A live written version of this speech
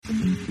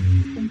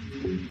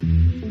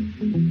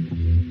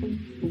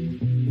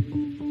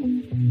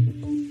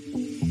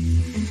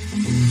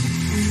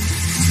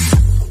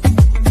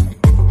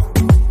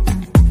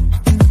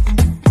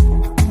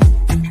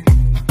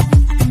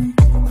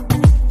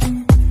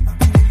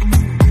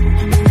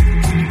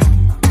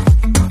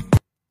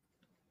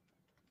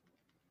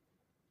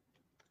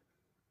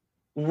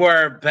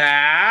We're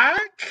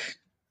back.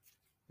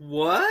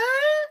 What?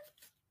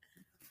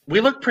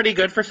 We look pretty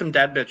good for some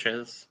dead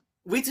bitches.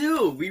 We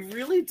do. We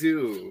really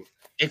do.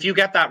 If you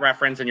get that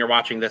reference and you're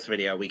watching this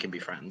video, we can be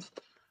friends.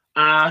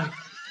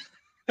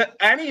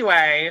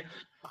 Anyway,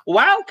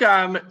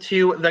 welcome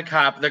to The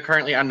Cup, the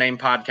currently unnamed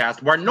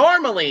podcast, where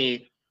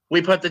normally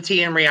we put the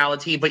tea in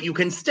reality, but you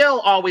can still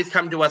always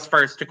come to us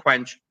first to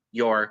quench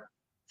your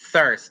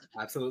thirst.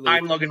 Absolutely.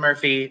 I'm Logan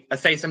Murphy, a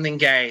Say Something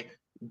Gay.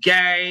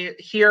 Gay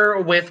here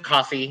with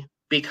coffee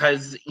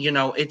because, you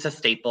know, it's a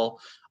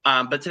staple.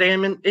 But today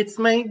it's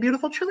my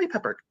beautiful chili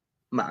pepper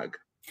mug.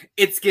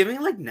 It's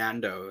giving like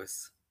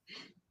Nando's.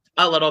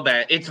 A little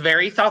bit. It's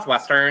very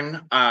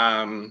Southwestern.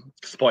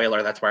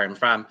 Spoiler, that's where I'm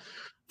from.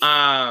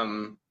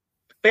 But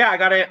yeah, I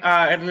got it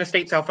at an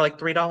estate sale for like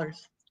 $3.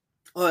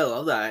 Oh, I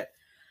love that.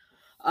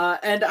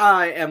 And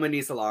I am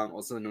Anissa Long,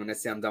 also known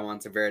as Sam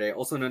Dawan Verde,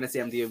 also known as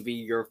Sam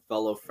DMV, your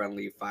fellow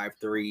friendly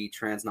 5'3",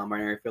 trans,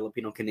 non-binary,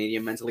 Filipino,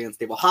 Canadian, mentally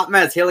unstable, hot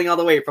mess, hailing all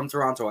the way from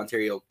Toronto,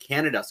 Ontario,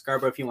 Canada,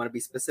 Scarborough, if you want to be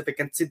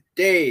specific. And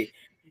today,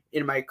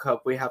 in my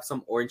cup, we have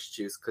some orange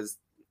juice, because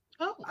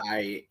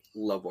I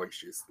love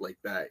orange juice. Like,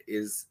 that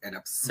is an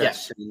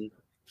obsession. Yeah.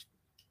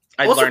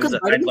 I learned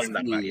that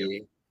about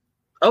you.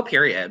 Oh,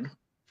 period.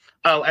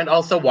 Oh, and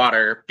also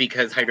water,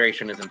 because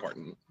hydration is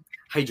important.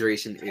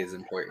 Hydration is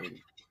important.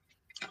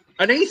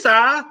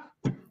 Anissa,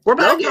 we're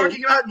back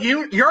talking about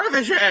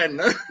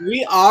Eurovision.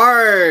 We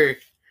are.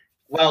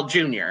 Well,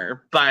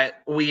 Junior, but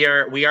we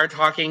are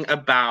talking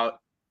about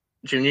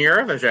Junior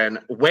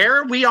Eurovision,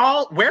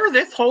 where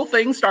this whole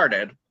thing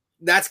started.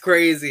 That's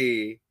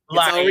crazy. It's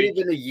already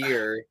been a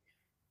year.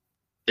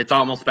 It's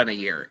almost been a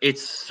year.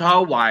 It's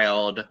so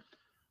wild.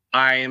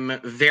 I'm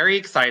very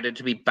excited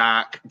to be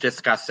back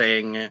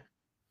discussing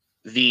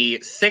the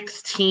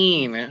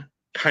 16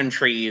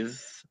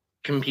 countries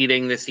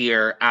competing this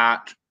year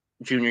at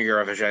Junior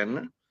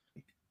Eurovision.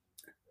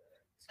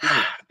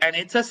 And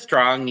it's a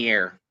strong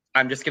year.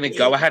 I'm just going to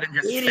go ahead and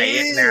just say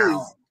it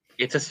now.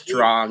 It's a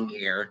strong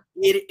year.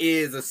 It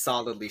is a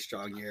solidly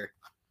strong year.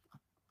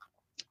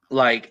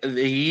 Like,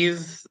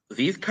 these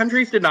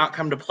countries did not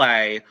come to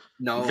play.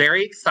 No.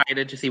 Very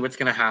excited to see what's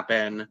going to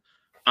happen.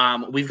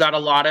 We've got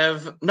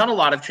not a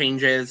lot of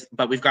changes,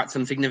 but we've got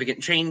some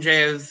significant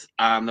changes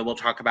that we'll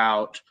talk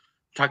about.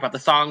 Talk about the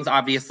songs,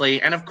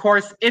 obviously. And of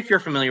course, if you're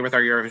familiar with our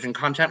Eurovision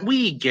content,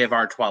 we give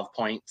our 12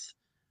 points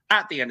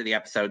at the end of the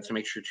episode, so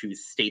make sure to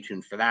stay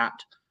tuned for that.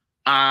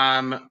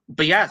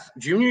 But yes,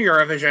 Junior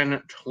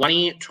Eurovision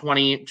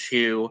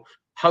 2022,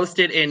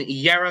 hosted in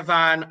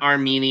Yerevan,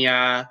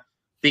 Armenia,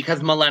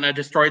 because Milena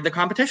destroyed the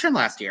competition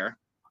last year.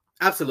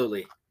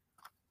 Absolutely.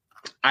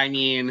 I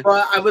mean...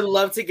 Well, I would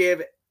love to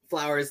give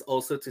flowers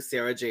also to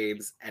Sarah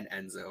James and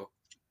Enzo.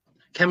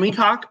 Can we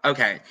talk?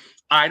 Okay.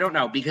 I don't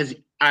know, because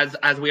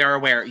as we are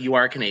aware, you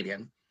are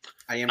Canadian.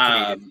 I am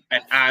Canadian.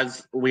 And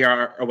as we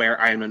are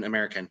aware, I am an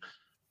American.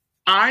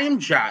 I am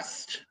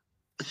just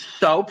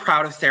so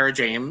proud of Sarah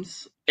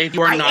James. If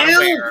you are not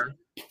aware,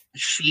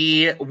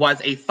 she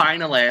was a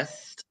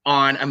finalist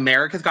on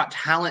America's Got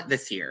Talent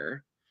this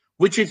year,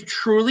 which is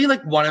truly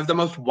like one of the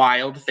most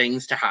wild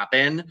things to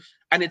happen.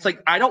 And it's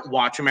like, I don't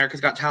watch America's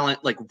Got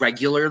Talent like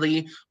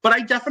regularly, but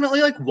I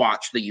definitely like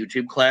watch the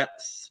YouTube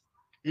clips.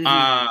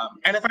 Mm-hmm.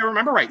 And if I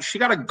remember right, she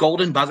got a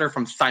golden buzzer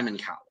from Simon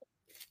Cowell.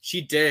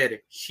 She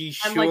did. She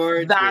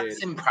sure that's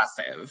did.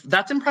 Impressive.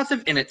 That's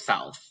impressive in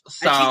itself.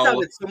 So, and she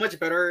sounded so much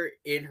better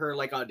in her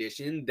like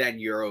audition than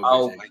Eurovision.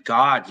 Oh my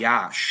god,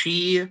 yeah.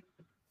 She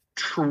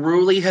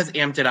truly has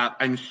amped it up.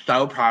 I'm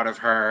so proud of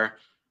her.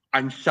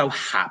 I'm so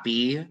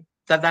happy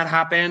that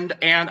happened.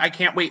 And I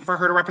can't wait for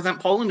her to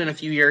represent Poland in a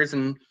few years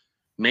and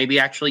maybe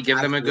actually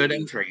give them a good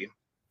entry.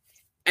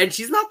 And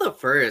she's not the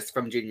first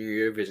from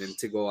Junior Eurovision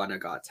to go on a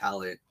Got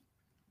Talent.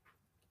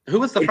 Who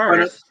was the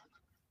first?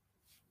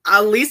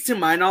 At least to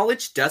my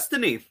knowledge,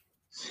 Destiny.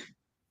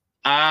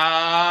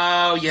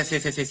 Oh,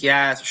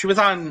 yes. She was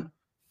on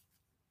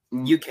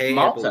UK,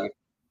 Malta.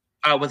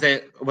 Oh, was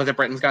it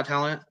Britain's Got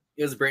Talent?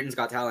 It was Britain's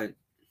Got Talent.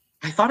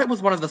 I thought it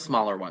was one of the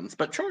smaller ones,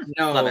 but sure.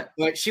 No, love it.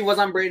 But she was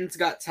on Britain's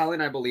Got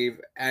Talent, I believe,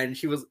 and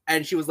she was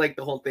like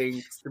the whole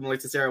thing similar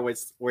to Sarah, where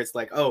it's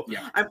like, oh,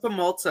 yeah. I'm from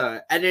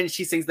Malta, and then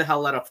she sings the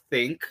hell out of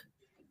 "Think"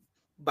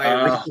 by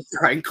Aretha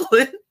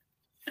Franklin.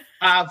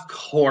 Of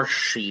course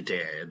she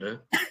did.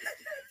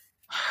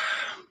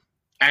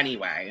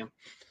 Anyway,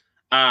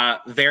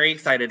 very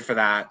excited for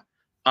that.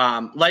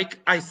 Like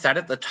I said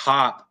at the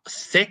top,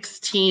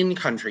 16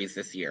 countries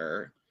this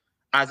year,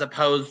 as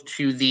opposed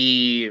to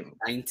the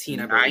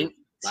 19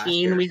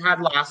 we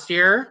had last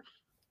year.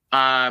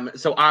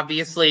 So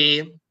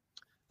obviously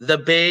the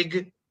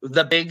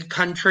big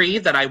country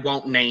that I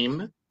won't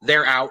name,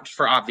 they're out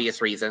for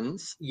obvious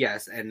reasons.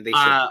 Yes, and they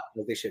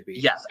should be.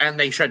 Yes, and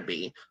they should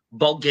be.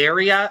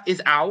 Bulgaria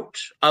is out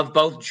of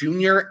both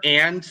junior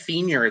and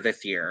senior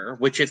this year,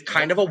 which is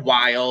kind of a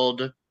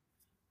wild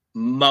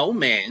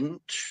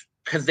moment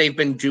because they've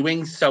been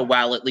doing so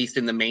well, at least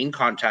in the main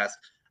contest.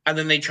 And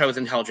then they chose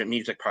Intelligent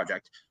Music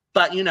Project.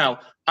 But, you know,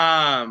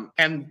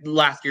 and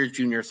last year's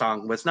junior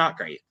song was not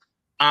great.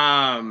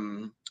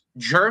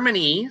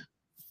 Germany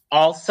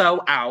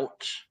also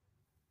out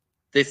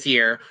this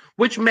year,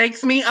 which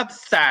makes me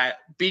upset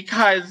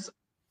because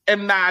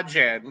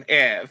imagine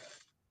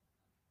if,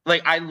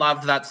 like, I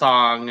loved that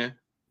song.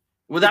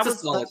 Well, It's a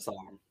solid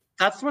song.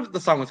 That's what the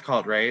song was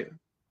called, right?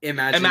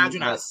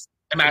 Imagine Us.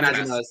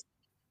 Imagine Us.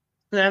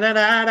 We I love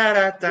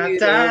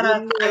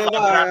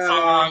that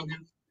song.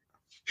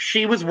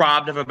 She was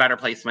robbed of a better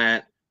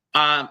placement.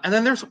 And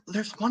then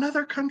there's one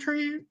other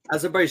country.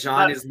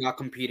 Azerbaijan is not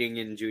competing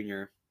in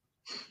junior.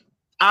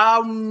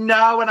 Oh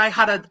no! And I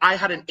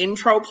had an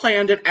intro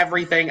planned and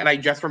everything, and I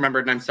just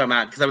remembered, and I'm so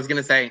mad because I was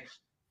gonna say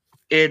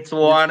it's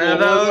one of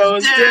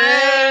those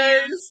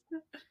days.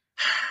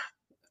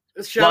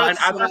 Shout out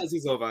to Sona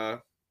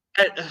Azizova.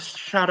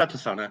 Shout out to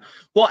Sona.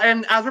 Well,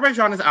 and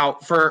Azerbaijan is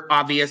out for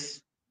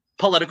obvious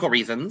political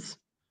reasons.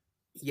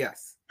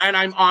 Yes. And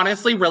I'm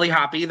honestly really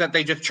happy that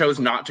they just chose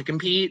not to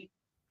compete,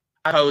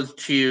 opposed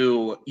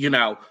to,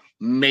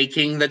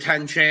 making the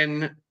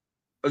tension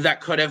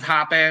that could have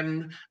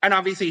happened. And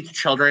obviously it's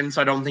children,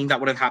 so I don't think that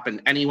would have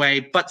happened anyway,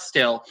 but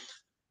still,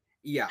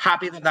 yeah,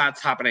 happy that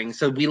that's happening.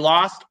 So we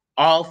lost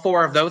all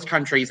 4 of those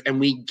countries and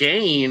we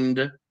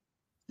gained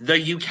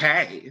the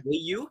UK.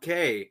 The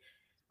UK.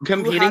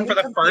 Competing for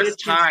the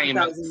first time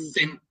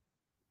since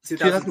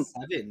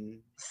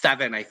 2007.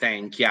 7, I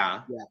think,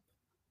 yeah.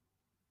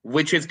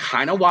 Which is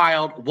kind of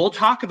wild. We'll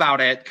talk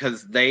about it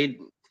because they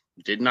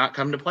did not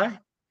come to play.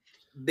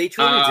 They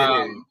truly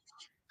didn't.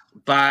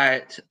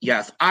 But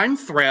yes, I'm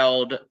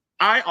thrilled.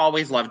 I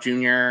always love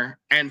Junior.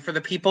 And for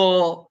the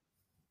people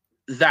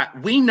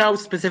that we know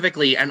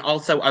specifically, and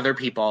also other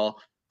people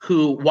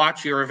who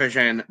watch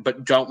Eurovision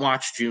but don't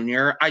watch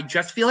Junior, I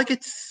just feel like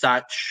it's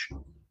such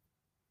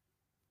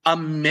a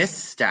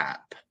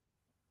misstep.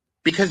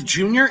 Because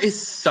Junior is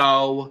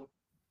so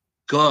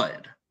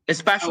good,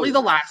 especially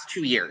the last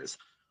 2 years.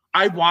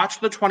 I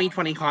watched the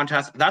 2020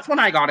 contest. That's when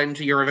I got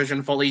into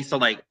Eurovision fully. So,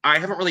 like, I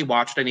haven't really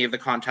watched any of the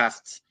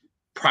contests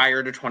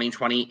prior to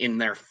 2020 in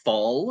their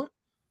full.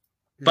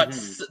 But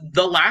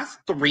the last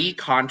 3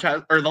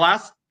 contests, or the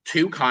last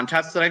 2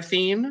 contests that I've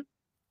seen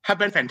have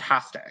been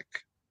fantastic.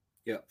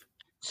 Yep.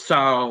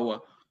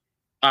 So,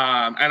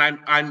 and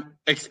I'm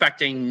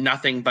expecting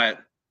nothing but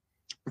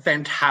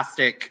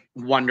fantastic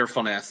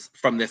wonderfulness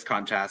from this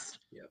contest.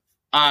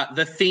 Yep.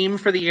 The theme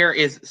for the year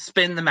is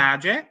Spin the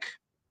Magic.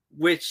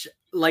 Which,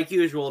 like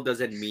usual,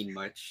 doesn't mean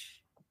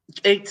much.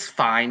 It's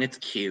fine. It's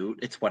cute.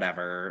 It's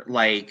whatever.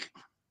 Like,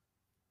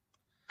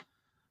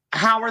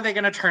 how are they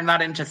going to turn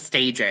that into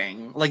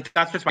staging? Like,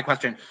 that's just my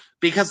question.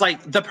 Because,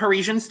 like, the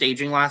Parisian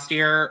staging last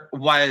year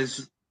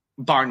was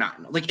bar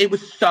none. Like, it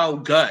was so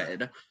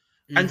good.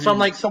 And so I'm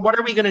like, so what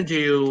are we going to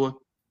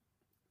do?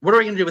 What are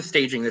we going to do with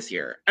staging this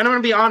year? And I'm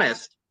going to be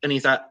honest,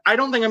 Anissa, I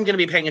don't think I'm going to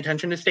be paying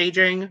attention to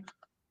staging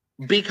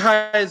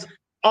because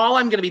all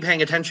I'm going to be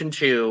paying attention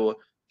to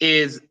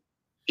is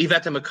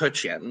Iveta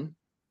McCutcheon.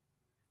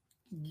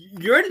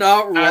 You're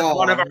not wrong. As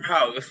one of our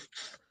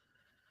hosts.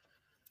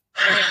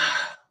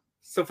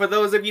 So for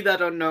those of you that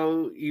don't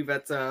know,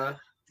 Iveta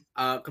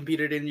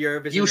competed in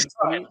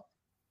Eurovision.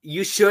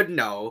 You should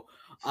know.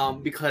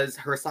 Because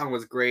her song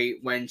was great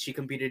when she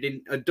competed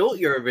in adult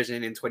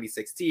Eurovision in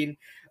 2016,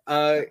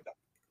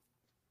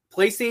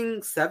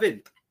 placing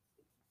 7th.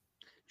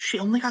 She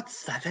only got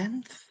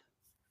 7th?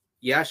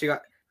 Yeah, she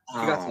got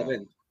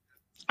 7th.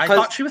 I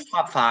thought she was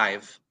top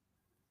 5,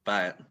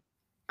 but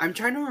I'm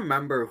trying to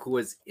remember who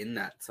was in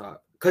that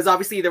top. Because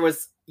obviously there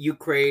was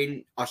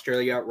Ukraine,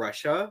 Australia,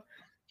 Russia.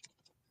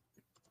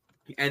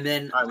 And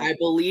then I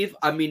believe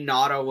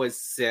Aminata was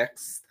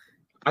 6th.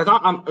 I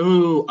thought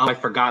I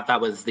forgot that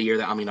was the year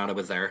that Aminata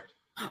was there.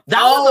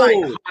 That was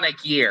an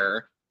iconic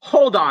year.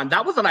 Hold on,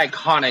 that was an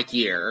iconic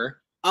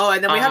year. Oh,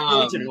 and then we have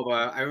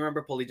Polijanova. I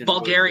remember Polijanova.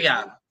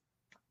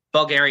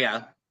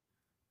 Bulgaria.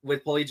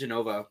 With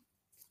Polijanova.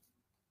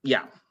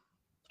 Yeah.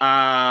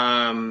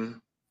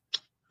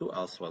 Who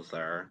else was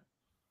there?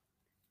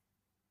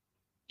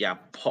 Yeah,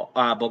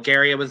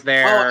 Bulgaria was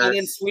there. Oh, and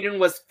then Sweden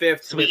was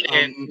 5th.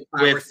 Sweden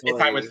with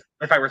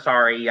If I Were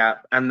Sorry, yeah.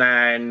 And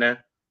then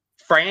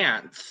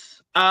France.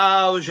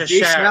 Oh,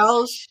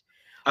 Giselle.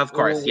 Of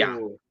course, yeah.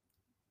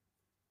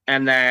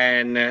 And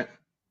then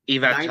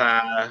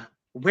Iveta.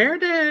 Where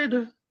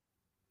did...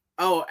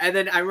 Oh, and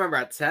then I remember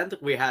at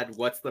 10th, we had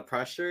What's the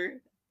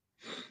Pressure?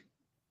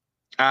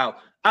 Oh,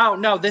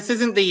 no, this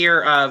isn't the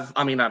year of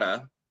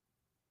Aminata.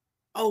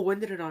 Oh, when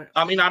did it on?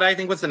 Aminata, I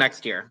think, was the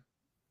next year.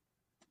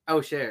 Oh,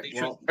 shit. She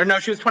was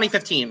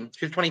 2015.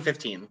 She was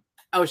 2015.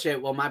 Oh,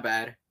 shit. Well, my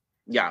bad.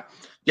 Yeah.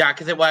 Yeah,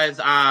 because it was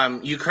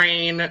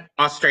Ukraine,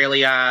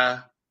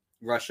 Australia...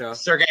 Russia.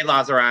 Sergei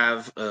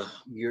Lazarev. Ugh.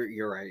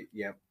 You're right.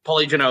 Yep.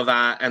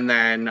 Polijanova, and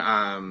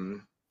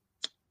then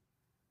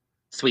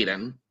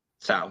Sweden.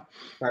 So.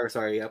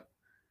 Sorry. Yep.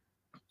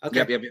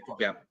 Okay.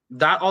 Yep.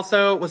 That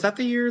also was that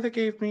the year that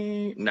gave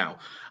me? No,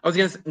 I was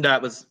gonna.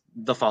 That was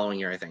the following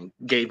year. I think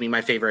gave me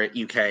my favorite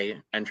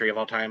UK entry of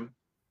all time.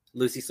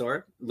 Lucy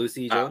Jones.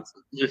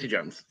 Lucy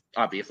Jones,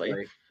 obviously.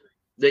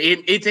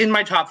 It's in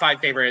my top 5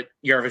 favorite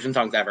Eurovision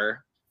songs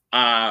ever.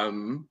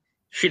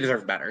 She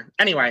deserves better.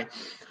 Anyway.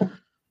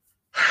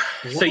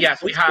 So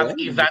yes, we have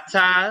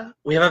Iveta.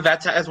 We have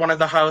Iveta as one of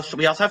the hosts.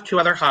 We also have two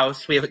other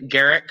hosts. We have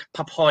Garrick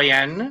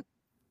Papoyan,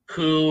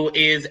 who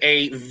is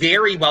a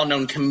very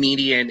well-known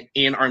comedian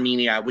in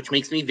Armenia, which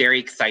makes me very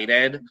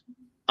excited.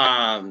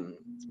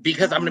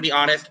 Because I'm going to be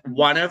honest,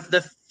 one of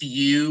the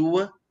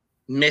few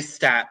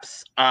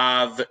missteps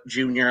of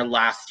Junior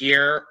last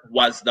year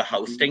was the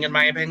hosting, in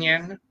my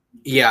opinion.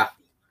 Yeah.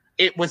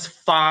 It was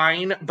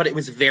fine, but it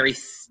was very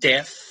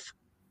stiff.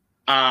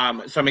 So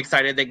I'm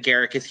excited that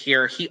Garrick is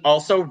here. He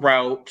also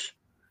wrote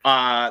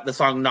the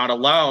song Not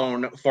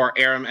Alone for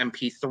Aram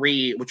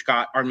MP3, which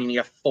got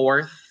Armenia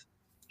 4th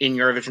in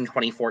Eurovision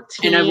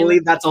 2014. And I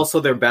believe that's also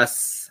their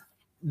best.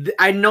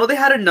 I know they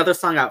had another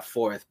song at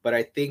 4th, but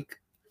I think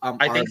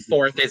I think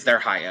 4th is their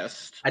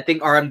highest. I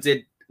think RM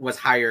was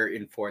higher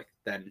in 4th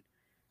than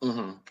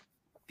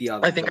the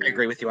other. I think I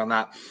agree with you on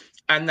that.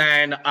 And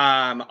then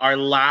our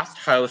last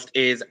host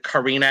is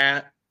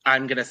Karina.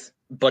 I'm going to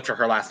butcher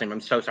her last name.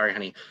 I'm so sorry,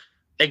 honey.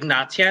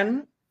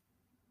 Ignatian.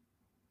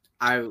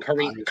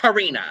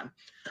 Karina,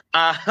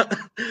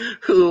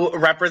 who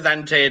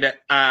represented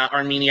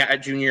Armenia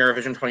at Junior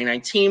Eurovision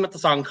 2019 with the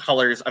song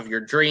Colors of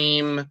Your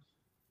Dream.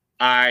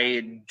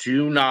 I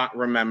do not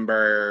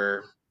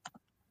remember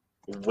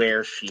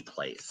where she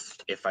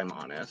placed, if I'm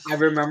honest. I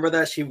remember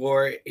that she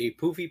wore a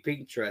poofy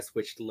pink dress,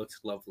 which looked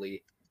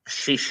lovely.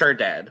 She sure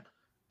did.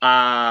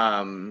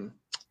 That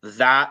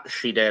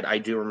she did. I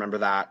do remember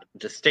that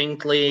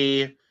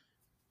distinctly.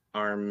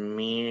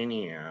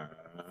 Armenia.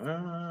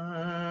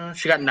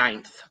 She got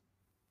 9th.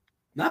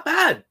 Not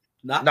bad.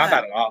 Not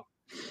bad at all.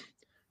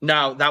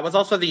 No, that was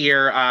also the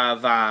year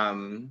of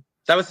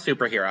that was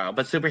Superhero,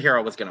 but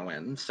Superhero was gonna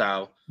win.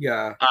 So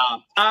yeah.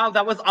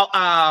 That was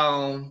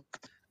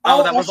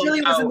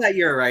Australia was in that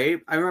year, right?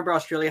 I remember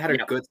Australia had a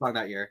good song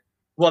that year.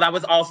 Well, that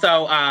was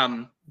also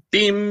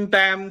Bim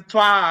Bam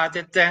Toi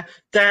da, da,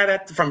 da,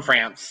 from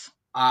France.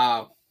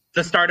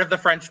 The start of the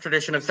French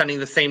tradition of sending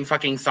the same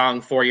fucking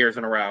song 4 years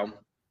in a row.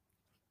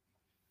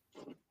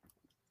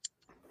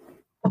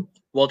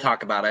 We'll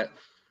talk about it.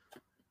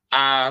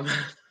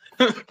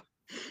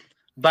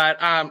 But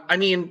I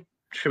mean,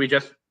 should we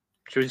just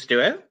do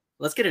it?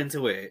 Let's get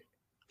into it.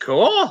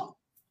 Cool.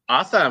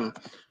 Awesome.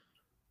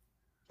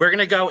 We're going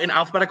to go in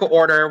alphabetical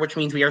order, which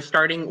means we are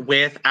starting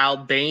with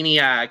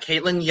Albania.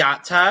 Caitlin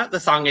Yatta, the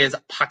song is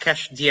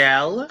Pakesh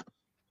Diel,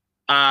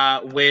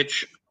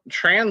 which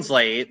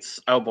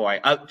translates, oh boy,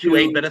 to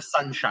a bit of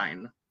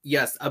sunshine.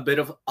 Yes, a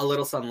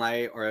little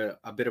sunlight or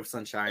a bit of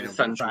sunshine.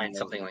 Sunshine,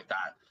 something like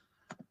that.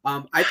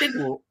 I think,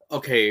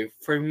 okay,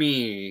 for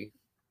me,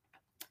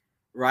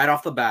 right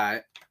off the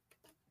bat,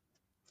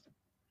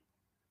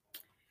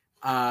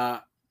 I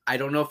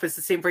don't know if it's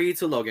the same for you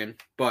too, Logan,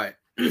 but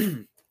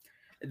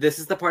this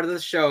is the part of the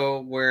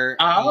show where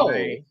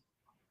I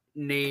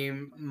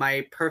name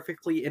my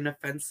perfectly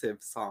inoffensive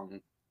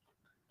song.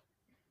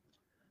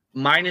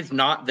 Mine is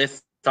not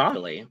this song,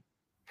 really.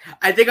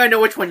 I think I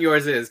know which one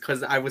yours is,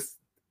 because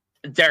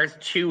there's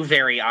two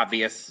very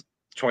obvious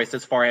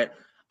choices for it.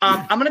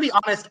 I'm going to be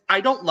honest,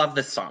 I don't love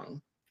this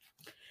song.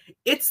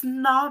 It's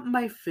not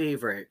my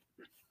favorite.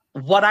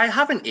 What I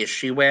have an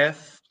issue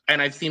with,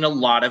 and I've seen a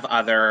lot of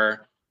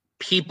other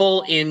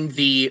people in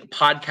the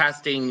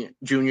podcasting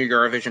Junior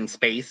Eurovision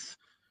space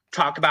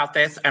talk about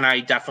this, and I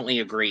definitely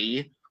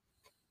agree.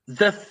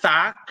 The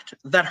fact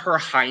that her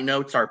high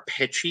notes are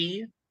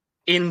pitchy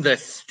in the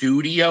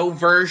studio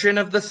version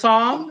of the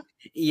song,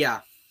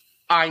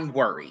 I'm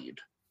worried.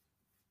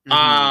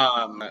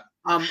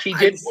 She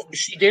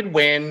did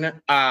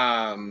win.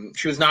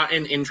 She was not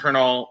in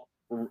internal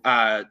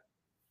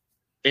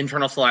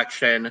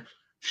selection.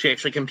 She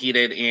actually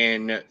competed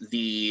in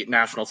the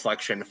national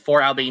selection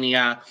for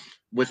Albania,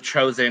 was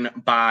chosen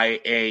by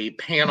a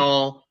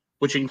panel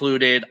which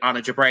included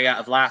Ana Jabrea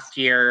of last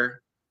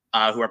year,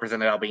 who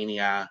represented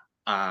Albania.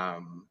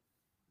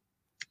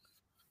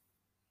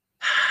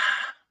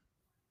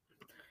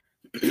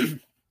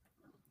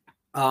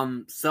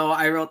 So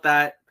I wrote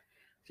that.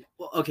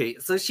 Okay,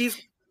 so she's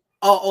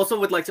also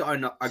would like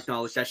to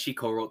acknowledge that she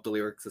co-wrote the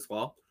lyrics as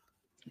well.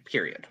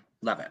 Period.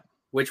 Love it.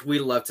 Which we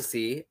love to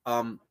see.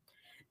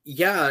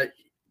 Yeah,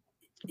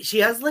 she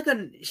has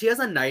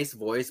a nice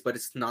voice, but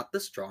it's not the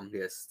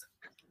strongest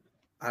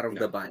out of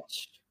the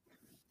bunch.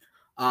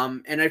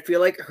 And I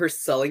feel like her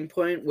selling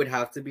point would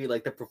have to be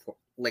like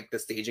the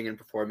staging and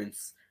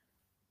performance,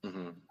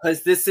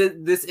 because this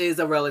is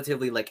a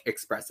relatively like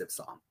expressive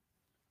song.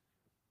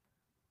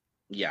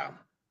 Yeah,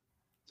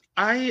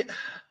 I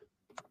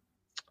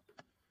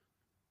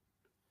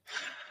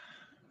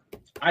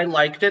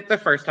liked it the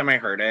first time I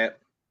heard it.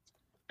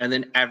 And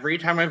then every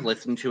time I've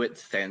listened to it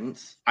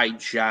since, I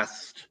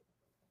just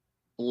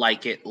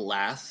like it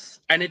less.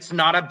 And it's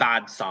not a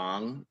bad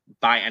song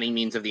by any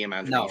means of the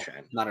imagination.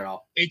 No, not at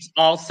all. It's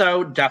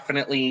also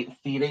definitely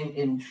feeding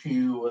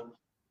into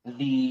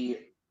the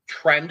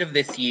trend of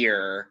this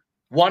year,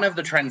 one of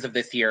the trends of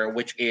this year,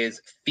 which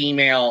is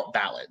female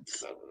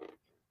ballads.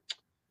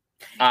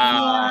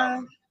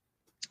 And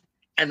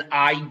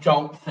I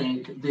don't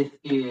think this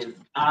is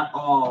at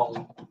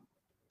all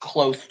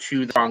close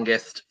to the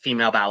strongest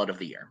female ballad of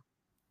the year.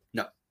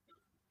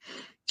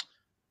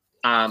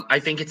 I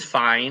think it's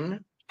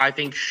fine. I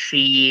think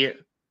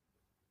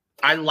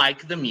I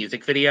like the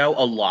music video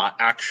a lot,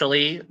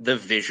 actually. The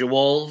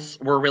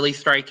visuals were really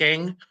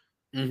striking.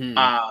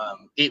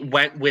 It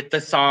went with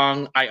the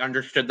song. I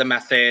understood the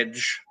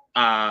message.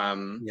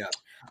 Yeah.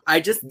 I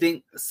just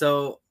think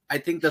so. I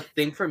think the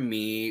thing for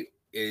me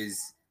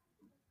is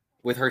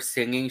with her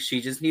singing, she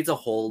just needs a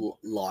whole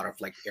lot of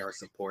like air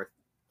support.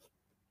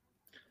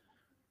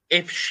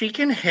 If she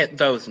can hit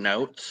those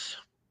notes,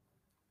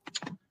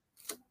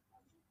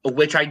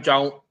 which I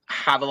don't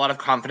have a lot of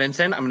confidence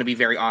in, I'm going to be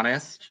very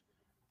honest.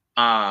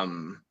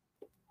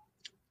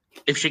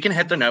 If she can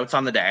hit the notes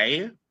on the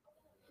day,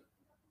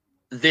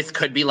 this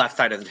could be left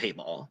side of the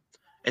table.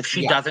 If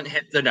she doesn't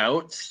hit the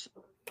notes,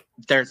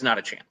 there's not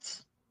a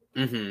chance.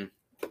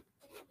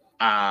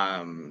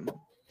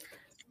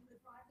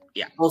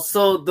 Yeah.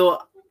 Also, though,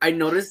 I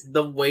noticed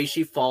the way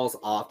she falls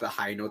off the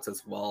high notes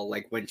as well.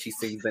 Like when she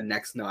sings the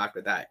next note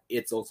after that,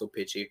 it's also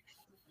pitchy.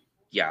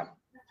 Yeah.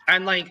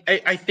 And like,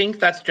 I think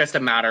that's just a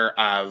matter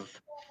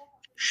of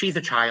she's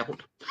a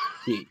child.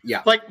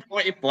 Yeah. Like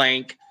point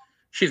blank,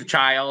 she's a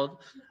child.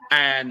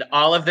 And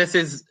all of this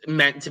is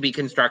meant to be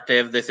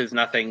constructive. This is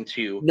nothing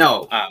to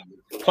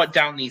put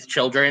down these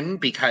children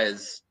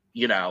because,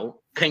 you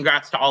know,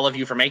 congrats to all of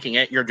you for making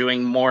it. You're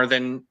doing more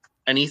than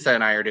Anissa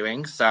and I are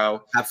doing.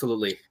 So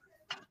absolutely.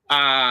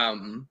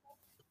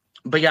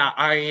 But yeah,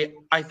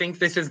 I think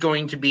this is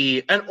going to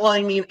be, and well,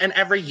 I mean, and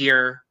every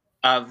year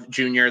of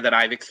junior that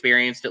I've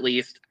experienced at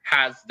least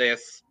has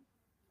this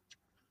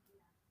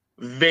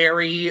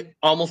very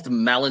almost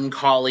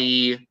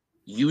melancholy,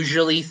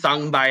 usually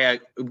sung by a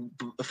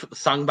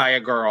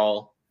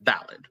girl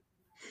ballad.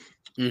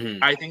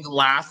 I think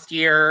last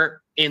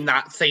year in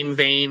that same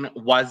vein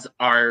was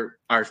our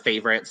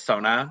favorite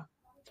Sona,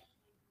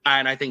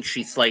 and I think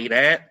she slayed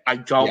it. I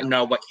don't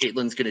know what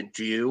Caitlin's gonna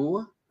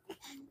do,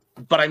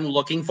 but I'm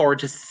looking forward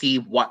to see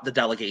what the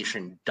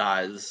delegation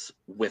does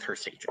with her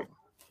staging.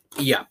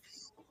 Yeah.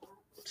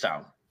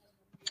 So,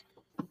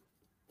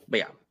 but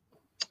yeah.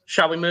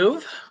 Shall we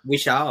move? We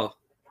shall.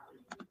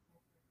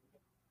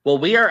 Well,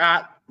 we are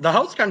at the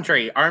host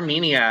country,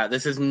 Armenia.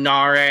 This is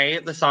Nare.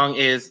 The song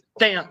is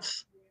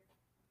Dance.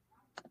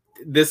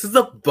 This is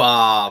a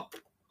bop.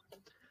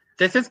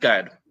 This is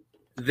good.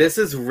 This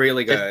is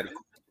really good.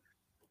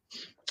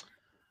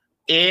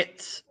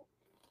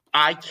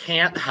 I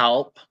can't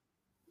help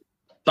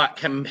but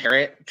compare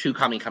it to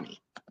Kami Kami.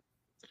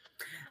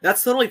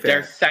 That's totally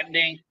fair.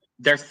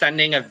 They're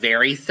sending a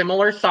very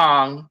similar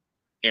song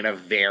in a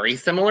very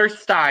similar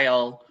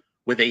style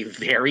with a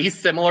very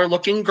similar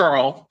looking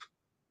girl.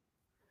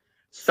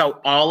 So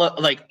all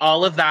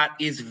of that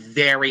is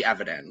very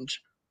evident.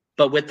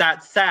 But with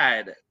that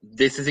said,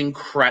 this is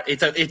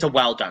incredible. It's a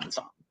well done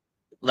song.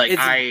 Like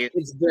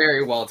it's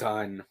very well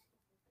done.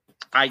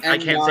 I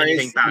can't say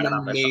anything bad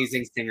about this.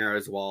 Amazing singer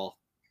as well.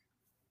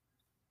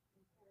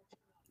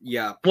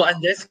 Yeah. Well,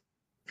 and this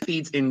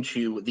feeds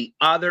into the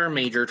other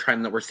major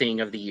trend that we're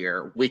seeing of the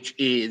year, which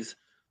is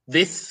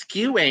this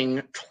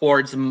skewing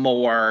towards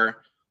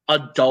more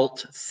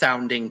adult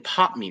sounding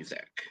pop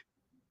music.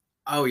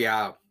 Oh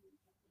yeah.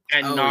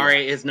 And Nare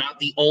is not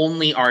the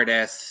only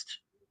artist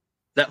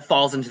that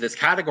falls into this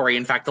category.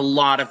 In fact, a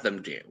lot of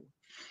them do.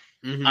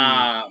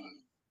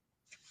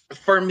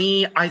 For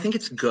me, I think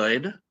it's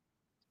good.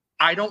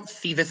 I don't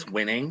see this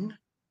winning.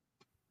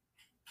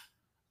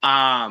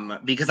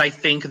 Because I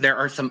think there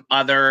are some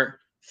other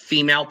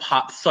female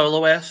pop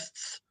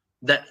soloists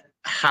that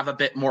have a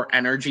bit more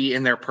energy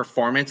in their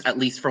performance, at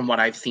least from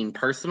what I've seen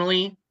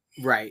personally.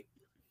 Right.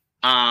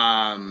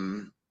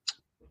 But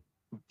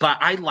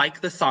I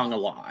like the song a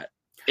lot.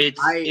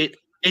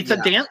 It's a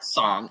dance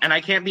song, and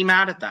I can't be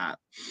mad at that.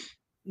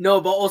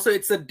 No, but also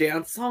it's a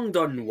dance song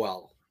done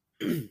well.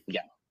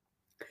 Yeah.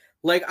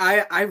 Like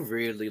I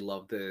really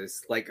love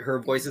this. Like her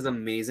voice is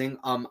amazing.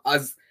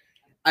 As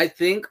I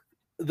think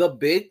the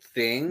big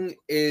thing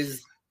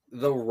is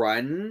the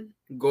run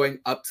going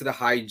up to the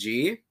high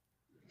G.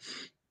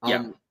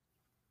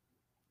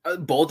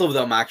 Both of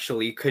them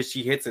actually, because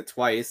she hits it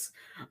twice.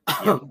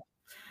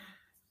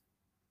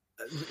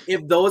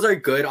 If those are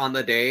good on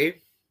the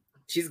day,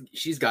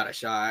 she's got a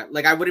shot.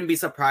 Like I wouldn't be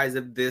surprised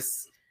if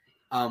this,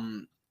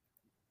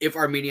 if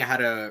Armenia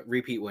had a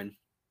repeat win.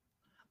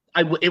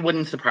 It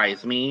wouldn't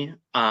surprise me.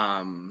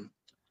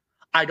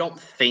 I don't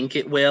think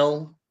it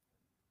will.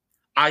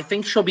 I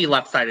think she'll be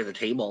left side of the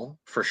table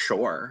for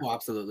sure. Oh,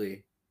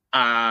 absolutely.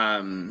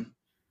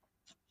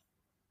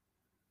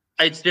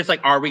 It's just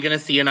like, are we going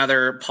to see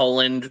another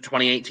Poland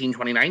 2018,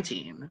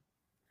 2019?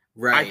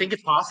 Right. I think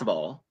it's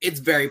possible. It's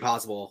very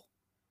possible.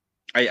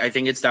 I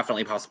think it's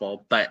definitely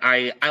possible. But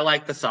I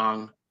like the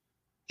song.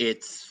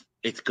 It's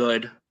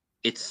good.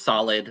 It's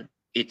solid.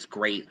 It's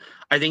great.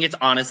 I think it's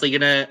honestly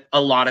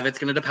a lot of it's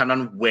going to depend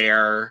on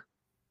where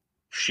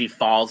she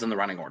falls in the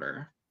running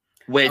order.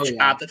 Which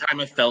at the time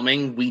of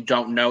filming, we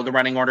don't know the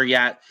running order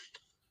yet.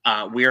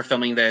 We are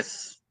filming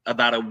this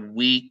about a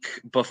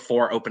week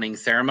before opening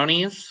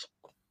ceremonies.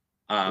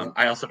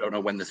 I also don't know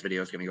when this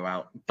video is going to go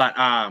out. But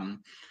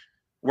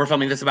We're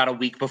filming this about a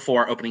week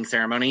before opening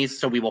ceremonies,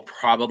 so we will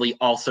probably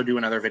also do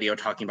another video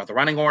talking about the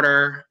running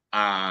order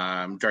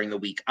during the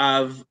week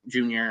of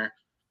Junior.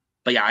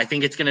 But yeah, I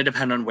think it's going to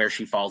depend on where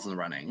she falls in the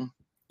running.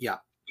 Yeah.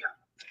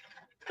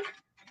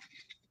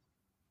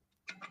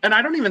 And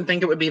I don't even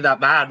think it would be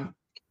that bad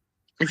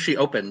if she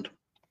opened.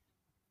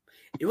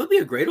 It would be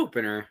a great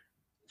opener.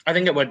 I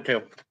think it would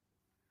too.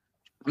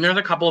 And there's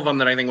a couple of them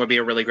that I think would be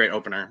a really great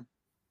opener.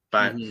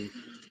 But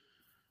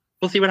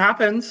we'll see what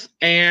happens.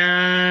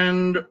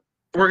 And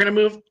we're going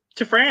to move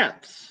to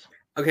France.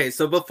 Okay,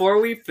 so before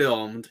we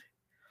filmed,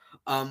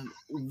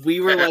 we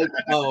were like,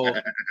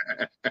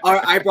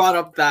 I brought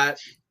up that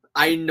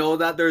I know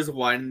that there's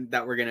one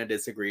that we're going to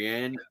disagree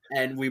in,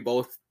 and we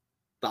both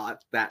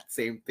thought that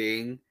same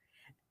thing,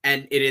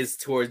 and it is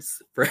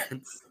towards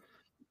France.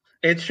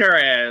 It sure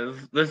is.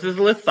 This is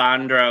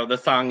Lissandro. The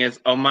song is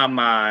Oh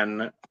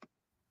Maman.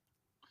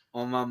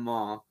 Oh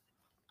Maman.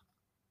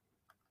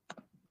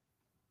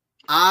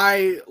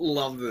 I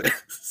love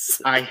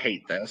this. I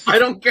hate this. I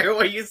don't care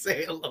what you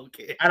say,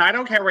 Loki. And I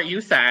don't care what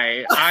you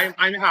say.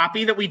 I'm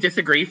happy that we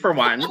disagree for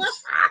once.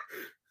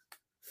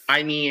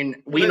 I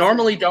mean, we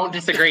normally don't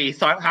disagree,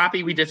 so I'm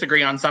happy we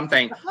disagree on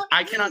something.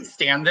 I cannot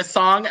stand this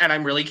song, and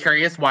I'm really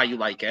curious why you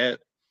like it.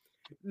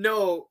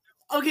 No.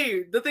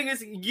 Okay, the thing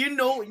is, you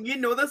know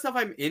the stuff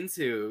I'm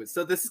into,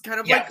 so this is kind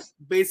of like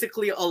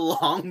basically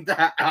along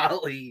that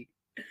alley.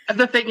 And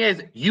the thing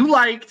is, you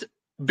liked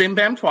Bim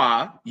Bam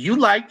Toi, you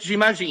liked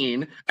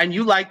J'imagine, and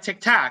you liked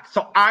Tic Tac,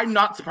 so I'm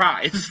not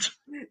surprised.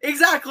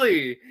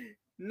 Exactly.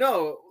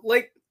 No,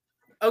 like,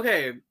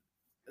 okay,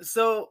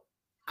 so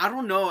I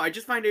don't know. I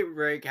just find it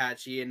very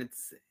catchy, and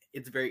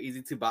it's very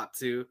easy to bop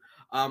to.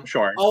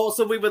 Sure.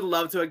 Also, we would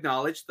love to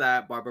acknowledge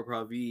that Barbara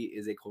Pravi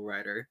is a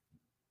co-writer.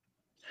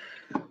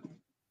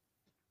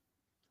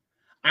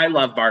 I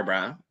love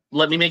Barbara.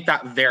 Let me make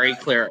that very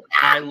clear.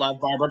 I love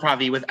Barbara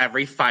Pravi with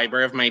every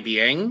fiber of my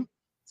being.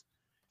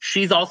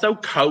 She's also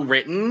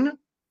co-written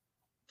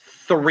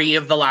 3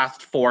 of the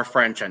last 4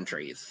 French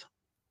entries.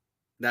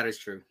 That is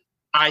true.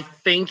 I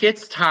think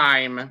it's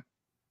time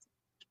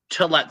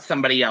to let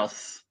somebody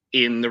else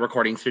in the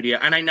recording studio.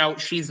 And I know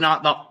she's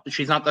not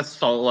the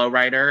solo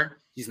writer.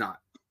 She's not.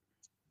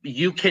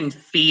 You can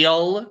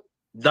feel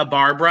the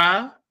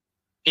Barbara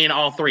in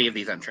all 3 of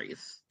these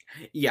entries.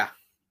 Yeah.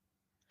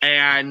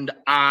 And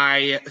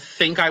I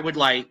think I would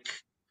like,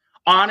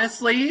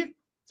 honestly,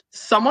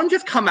 someone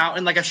just come out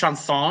in like a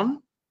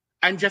chanson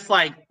and just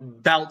like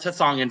belt a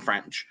song in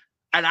French.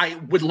 And I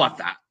would love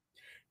that,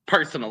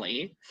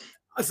 personally.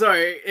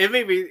 Sorry, it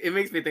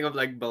makes me think of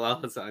like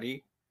Bilal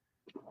Hassani.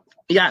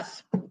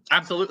 Yes,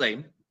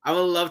 absolutely. I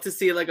would love to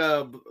see like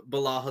a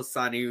Bilal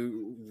Hassani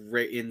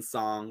written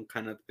song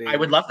kind of thing. I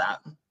would love that.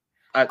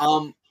 I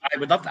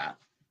would love that.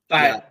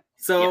 Yeah.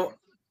 So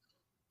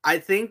I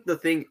think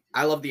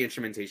I love the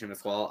instrumentation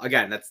as well.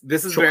 Again,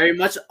 this is very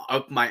much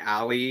up my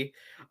alley.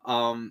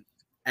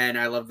 And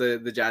I love the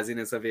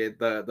jazziness of it,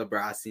 the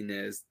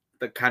brassiness,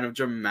 the kind of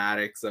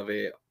dramatics of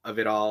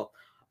it all.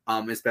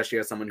 Especially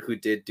as someone who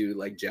did do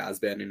like jazz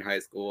band in high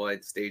school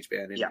and stage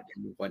band and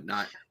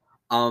whatnot.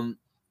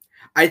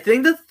 I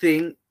think the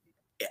thing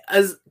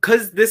is,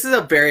 because this is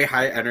a very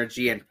high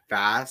energy and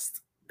fast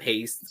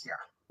paced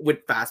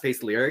with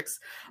fast-paced lyrics,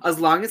 as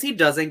long as he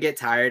doesn't get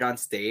tired on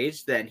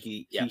stage, then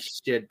he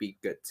should be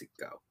good to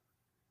go.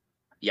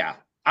 Yeah.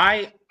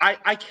 I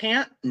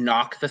can't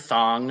knock the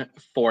song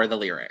for the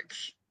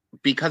lyrics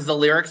because the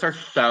lyrics are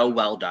so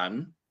well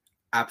done.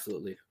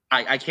 Absolutely.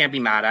 I can't be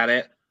mad at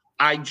it.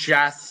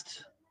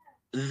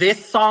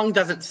 This song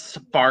doesn't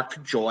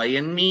spark joy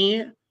in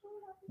me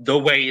the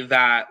way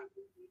that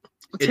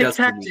Tic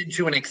Tac did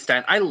to an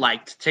extent. I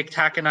liked Tic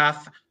Tac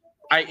enough.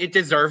 It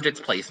deserved its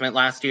placement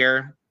last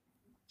year.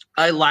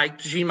 I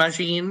liked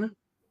J'imagine.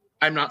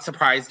 I'm not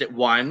surprised it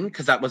won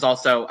because that was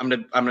also, I'm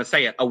gonna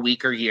say it, a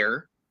weaker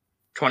year.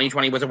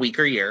 2020 was a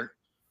weaker year.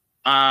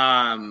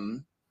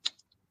 And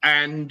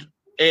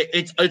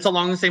it's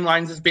along the same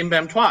lines as Bim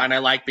Bam Toi, and I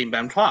like Bim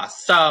Bam Toi.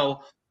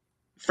 So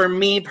for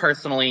me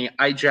personally,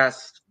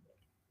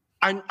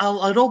 I'm a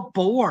little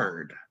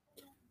bored.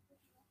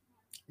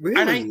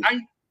 Really?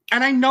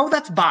 And I know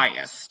that's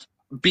biased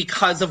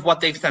because of what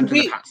they've said in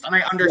the past. And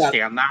I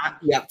understand that.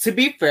 Yeah, to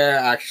be fair,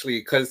 actually,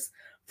 because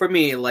for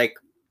me, like,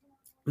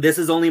 this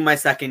is only my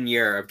second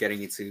year of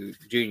getting into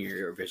Junior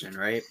Eurovision,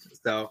 right?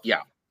 So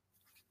yeah.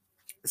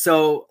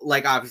 So,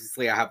 like,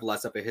 obviously, I have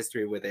less of a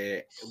history with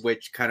it,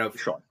 which kind of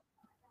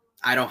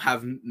I don't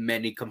have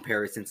many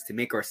comparisons to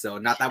make or so.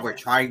 Not that we're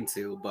trying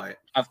to, but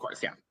of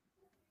course, yeah.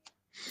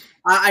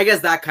 I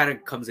guess that kind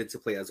of comes into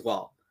play as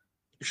well.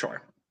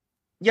 Sure.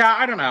 Yeah,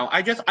 I don't know.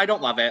 I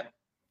don't love it.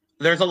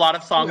 There's a lot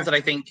of songs that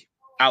I think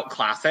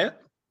outclass it.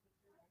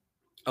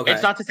 Okay.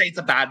 It's not to say it's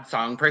a bad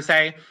song per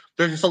se.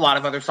 There's just a lot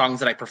of other songs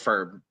that I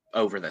prefer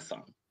over this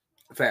song.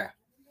 Fair.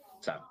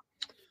 So,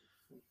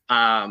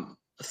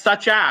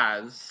 such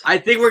as, I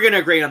think we're gonna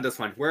agree on this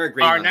one. We're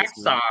agreeing. Our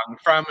next song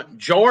from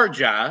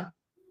Georgia,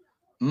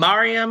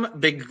 Mariam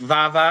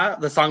Bigvava.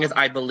 The song is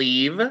 "I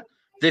Believe."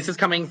 This is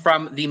coming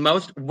from the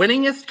most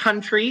winningest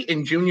country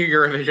in Junior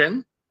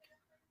Eurovision.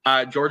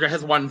 Georgia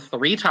has won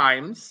 3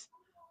 times.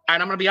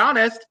 And I'm going to be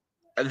honest,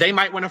 they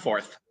might win a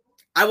 4th.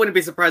 I wouldn't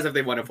be surprised if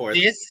they won a 4th.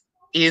 This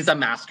is a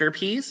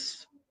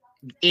masterpiece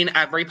in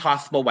every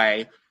possible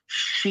way.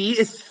 She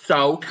is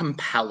so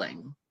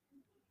compelling.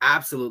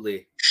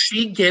 Absolutely.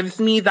 She gives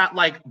me that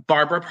like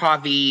Barbara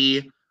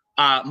Pravi,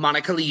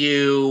 Monica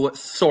Liu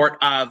sort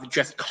of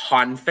just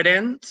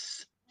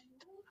confidence.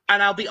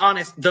 And I'll be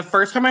honest, the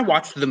first time I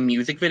watched the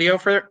music video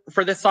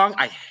for this song,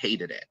 I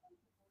hated it.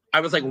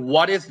 I was like,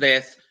 what is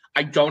this?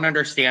 I don't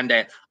understand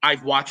it.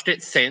 I've watched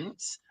it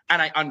since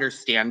and I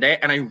understand it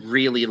and I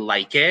really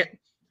like it.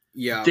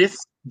 Yeah.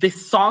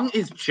 This song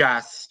is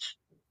just,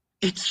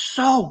 it's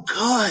so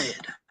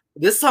good.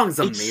 This song's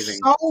amazing. It's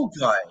so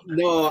good.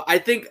 No, I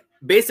think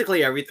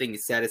basically everything you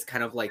said is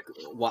kind of like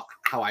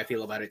how I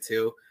feel about it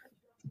too.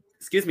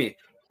 Excuse me.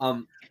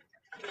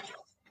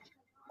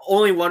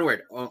 Only one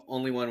word.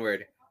 Only one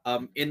word.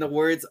 In the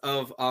words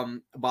of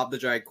Bob the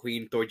Drag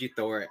Queen, Thorgy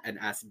Thor, and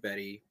Ask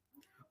Betty.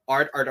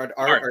 Art.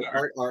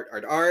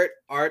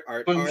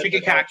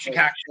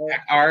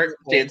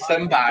 Did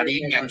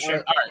somebody mention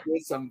art?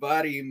 Did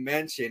somebody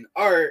mention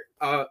art?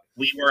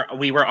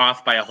 We were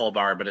off by a whole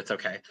bar, but it's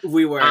okay.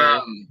 We were.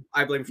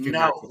 I blame for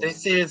no.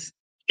 This is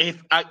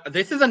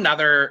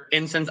another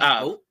instance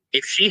of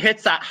if she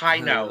hits that high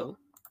note.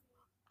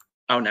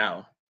 Oh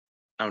no!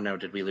 Oh no!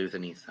 Did we lose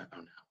Anissa?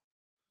 Oh no!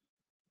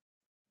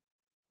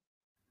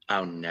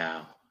 Oh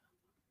no!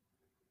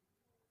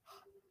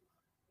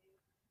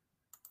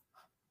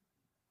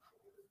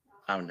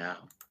 Oh no.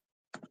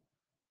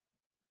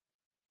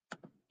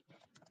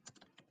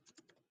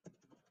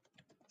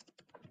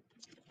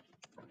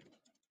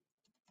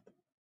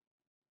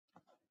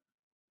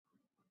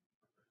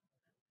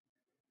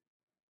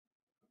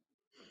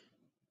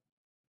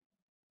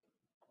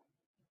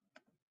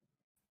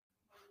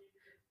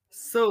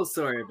 So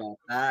sorry about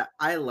that.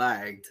 I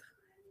lagged.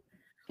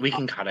 We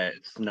can cut it.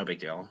 It's no big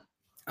deal.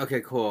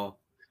 Okay, cool.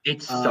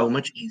 It's so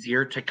much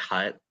easier to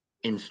cut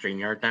in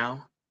StreamYard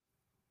now.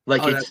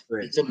 Like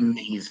it's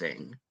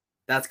amazing.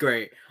 That's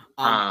great.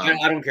 I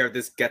don't care if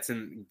this gets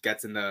in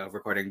the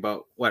recording,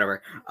 but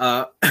whatever.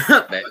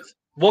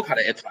 We'll cut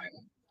it. It's fine.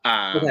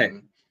 Okay,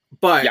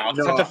 but yeah, I'll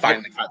just have to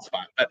find the cut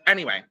spot. But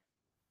anyway,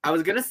 I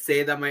was gonna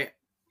say that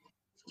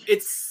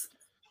it's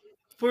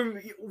for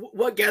me,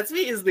 what gets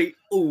me is the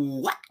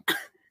what.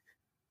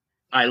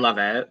 I love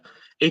it.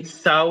 It's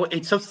so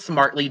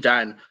smartly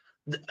done.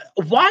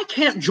 Why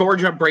can't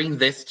Georgia bring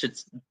this to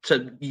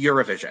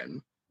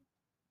Eurovision?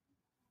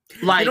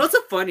 Like, you know what's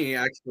so funny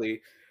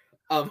actually?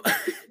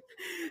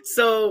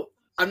 So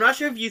I'm not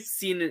sure if you've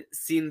seen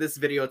this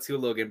video too,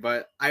 Logan,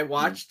 but I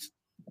watched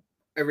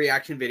a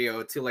reaction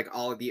video to like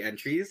all of the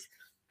entries.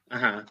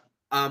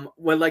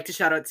 Would like to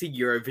shout out to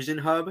Eurovision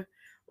Hub.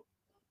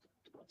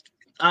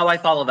 Oh, I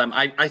follow them.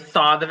 I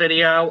saw the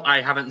video.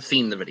 I haven't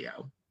seen the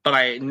video, but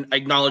I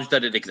acknowledge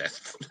that it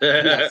exists.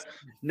 Yes.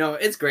 No,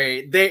 it's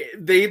great.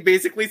 They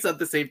basically said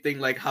the same thing.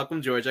 Like, how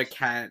come Georgia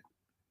can't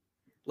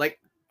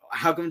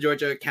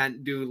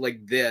do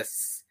like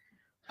this?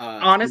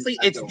 Honestly,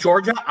 it's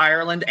Georgia,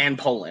 Ireland, and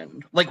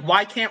Poland. Like,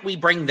 why can't we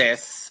bring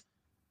this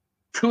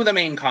to the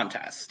main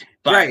contest?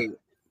 But, right.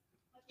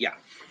 Yeah.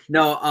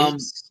 No,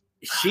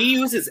 she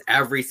uses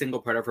every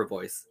single part of her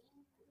voice.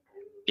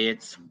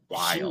 It's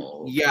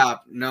wild.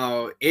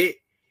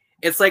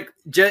 It's like,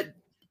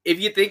 if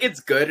you think it's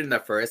good in the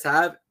first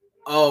half,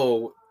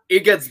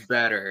 it gets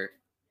better.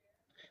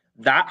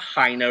 That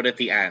high note at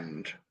the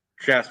end,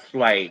 just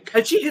like...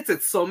 And she hits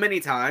it so many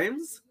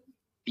times.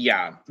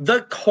 Yeah.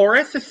 The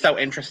chorus is so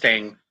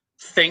interesting.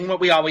 Sing what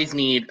we always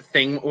need,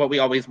 sing what we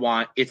always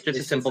want. It's just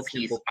a simple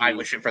piece. I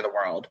wish it for the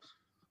world.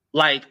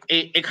 Like,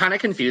 it kind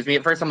of confused me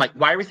at first. I'm like,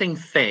 why are we saying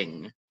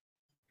sing?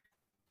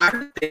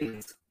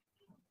 Things.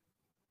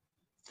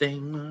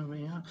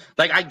 Sing.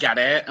 Like, I get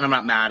it, and I'm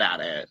not mad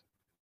at it.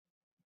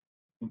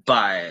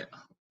 But,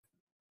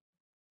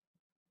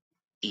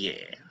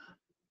 yeah.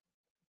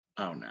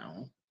 Oh,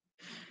 no.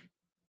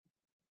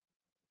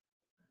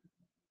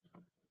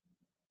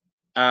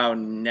 Oh,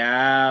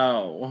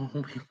 no.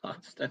 We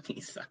lost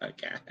Anissa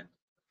again.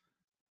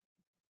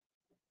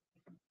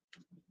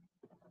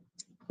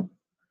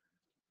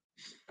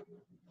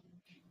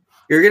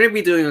 You're going to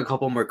be doing a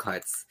couple more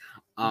cuts.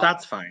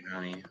 That's fine,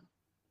 honey.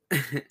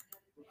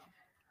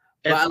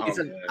 But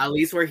at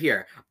least we're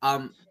here.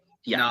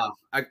 Yeah. No,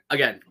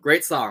 again,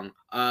 great song.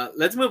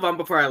 Let's move on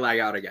before I lag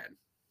out again.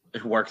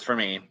 It works for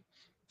me.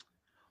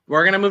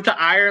 We're going to move to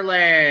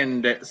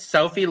Ireland.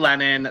 Sophie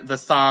Lennon. The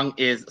song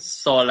is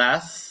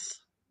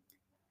Solace.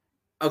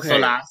 Okay.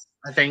 Solace,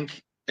 I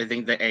think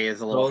the A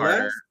is a little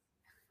harder.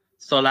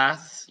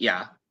 Solace,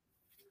 yeah.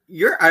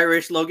 You're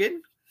Irish,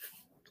 Logan?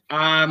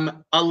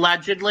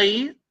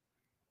 Allegedly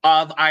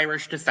of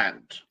Irish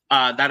descent.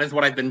 That is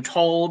what I've been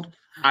told.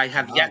 I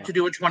have yet to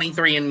do a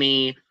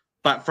 23andMe,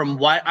 but from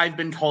what I've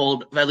been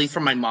told, at least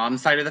from my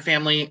mom's side of the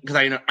family, because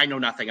I know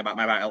nothing about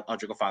my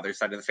biological father's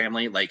side of the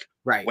family, like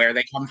where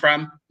they come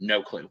from,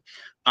 no clue.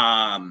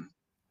 From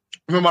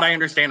what I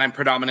understand, I'm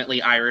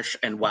predominantly Irish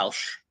and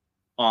Welsh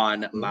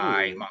on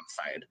my mom's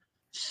side.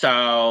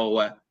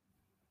 So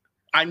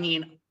I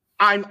mean,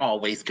 I'm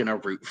always gonna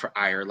root for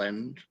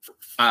Ireland.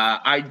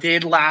 I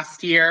did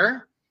last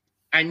year,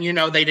 and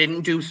they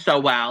didn't do so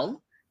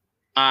well.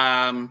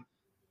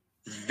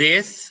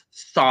 This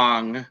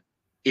song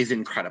is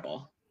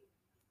incredible.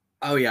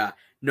 Oh yeah.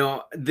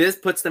 No, this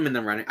puts them in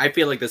the running. I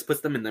feel like this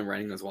puts them in the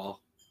running as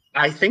well.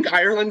 I think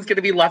Ireland's going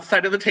to be left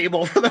side of the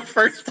table for the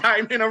first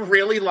time in a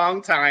really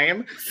long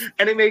time.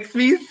 And it makes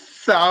me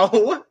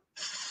so,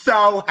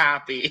 so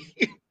happy.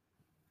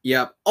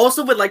 Yep.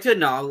 Also would like to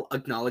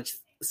acknowledge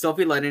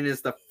Sophie Lennon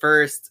is the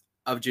first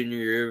of Junior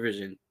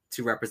Eurovision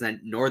to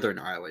represent Northern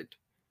Ireland.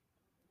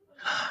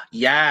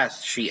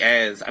 Yes, she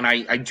is. And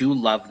I do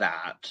love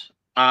that.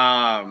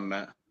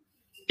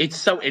 It's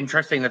so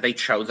interesting that they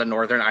chose a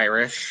Northern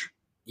Irish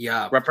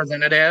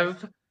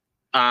representative.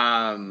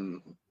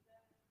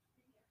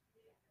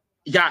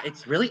 Yeah,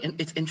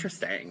 it's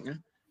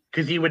interesting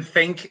because you would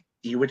think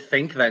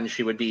then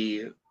she would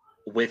be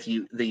with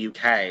the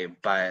UK,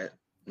 but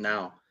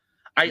no.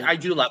 I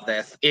do love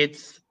this.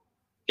 It's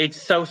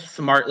so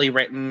smartly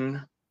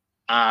written.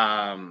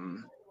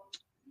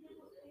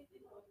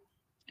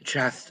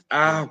 Just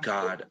oh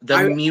god,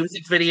 the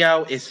music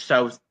video is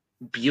so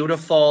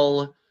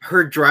beautiful.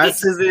 Her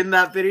dress is in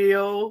that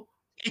video.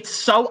 It's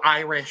so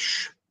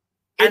Irish,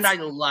 and I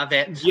love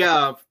it.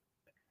 Yeah,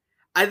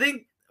 I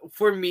think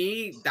for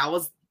me,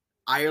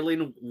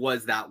 Ireland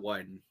was that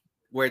one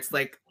where it's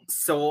like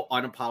so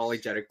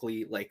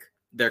unapologetically like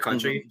their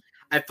country.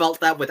 Mm-hmm. I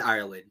felt that with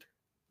Ireland.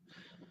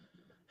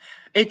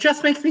 It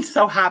just makes me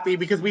so happy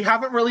because we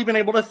haven't really been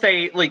able to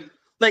say like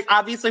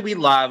obviously we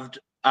loved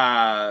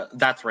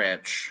That's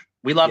Rich.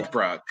 We loved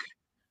Brooke.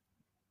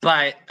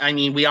 But I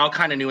mean, we all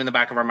kind of knew in the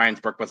back of our minds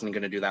Brooke wasn't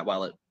going to do that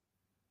well at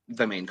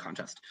the main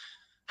contest.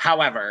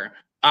 However,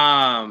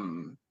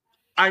 I'm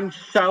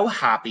so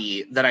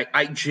happy that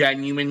I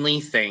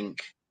genuinely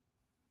think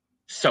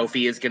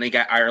Sophie is going to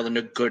get Ireland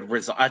a good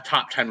result, a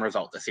top 10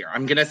 result this year.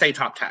 I'm going to say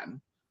top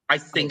 10. I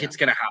think it's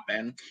going to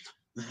happen.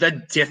 The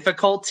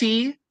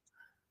difficulty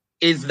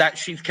is that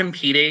she's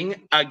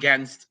competing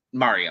against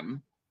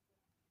Mariam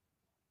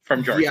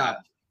from Georgia. Yeah.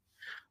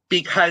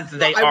 Because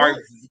they are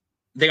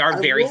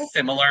very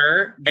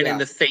similar and in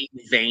the same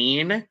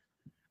vein.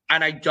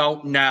 And I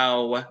don't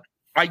know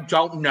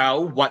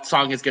what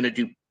song is going to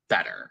do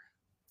better.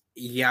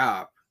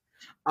 Yeah.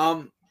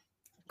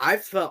 I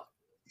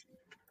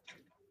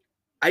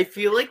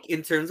feel like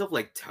in terms of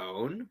like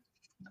tone,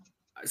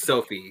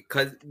 Sophie,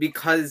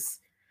 because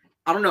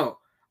I don't know,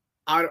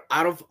 out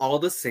of all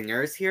the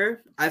singers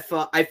here, I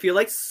feel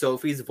like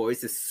Sophie's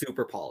voice is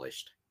super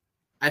polished.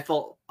 I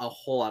felt a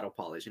whole lot of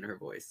polish in her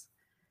voice.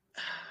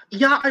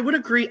 Yeah, I would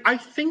agree. I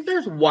think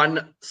there's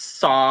one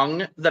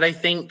song that I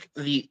think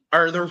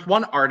there's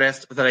one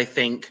artist that I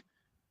think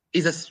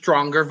is a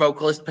stronger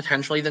vocalist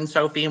potentially than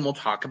Sophie, and we'll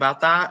talk about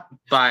that.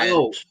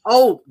 But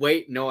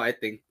wait, no, I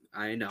think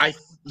I know.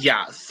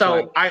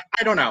 So I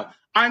don't know.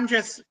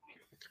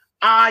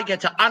 I get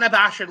to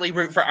unabashedly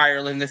root for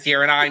Ireland this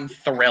year, and I'm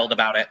thrilled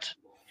about it.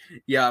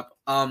 Yep.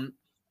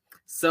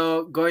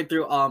 So going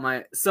through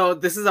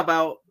this is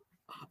about.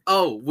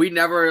 Oh, we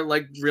never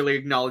like really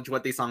acknowledge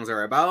what these songs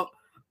are about,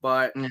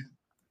 but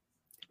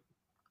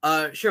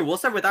sure, we'll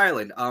start with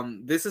Ireland.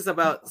 This is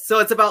about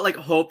it's about like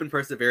hope and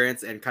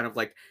perseverance and kind of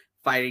like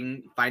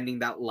finding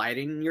that light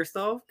in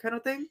yourself kind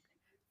of thing.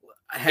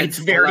 It's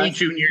very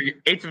junior.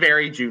 It's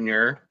very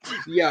junior.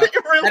 Yeah, it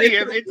really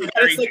is. It's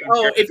very like,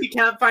 junior. If you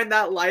can't find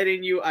that light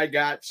in you, I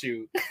got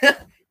you.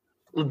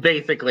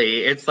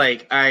 Basically, it's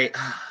like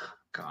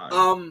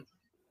God.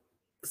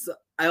 So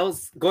I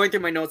was going through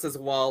my notes as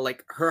well.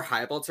 Like her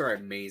high belts are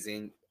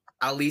amazing,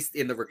 at least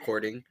in the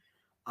recording.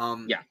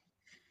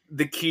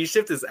 The key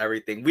shift is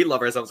everything. We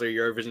love ourselves our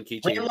Eurovision key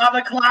change. We love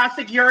a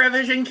classic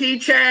Eurovision key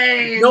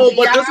change. No,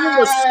 but this one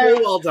was so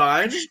well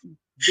done.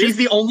 She's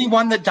the only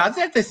one that does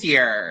it this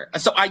year.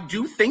 So I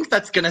do think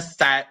that's going to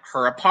set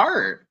her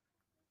apart.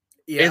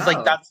 Yeah. It's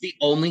like that's the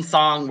only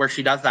song where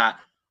she does that.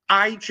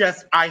 I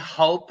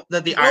hope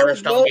that the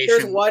Irish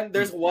delegation...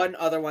 There's one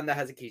other one that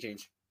has a key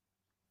change.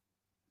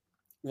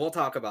 We'll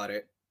talk about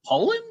it.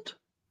 Poland?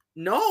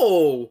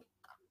 No.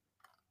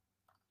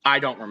 I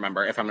don't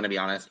remember, if I'm going to be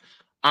honest.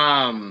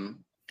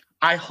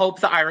 I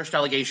hope the Irish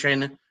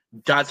delegation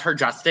does her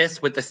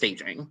justice with the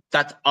staging.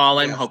 That's all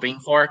I'm hoping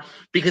for,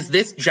 because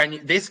this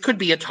could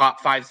be a top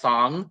 5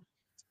 song.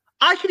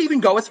 I could even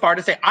go as far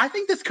to say I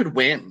think this could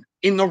win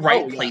in the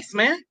right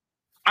placement.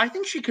 I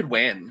think she could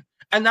win,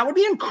 and that would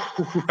be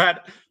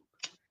incredible.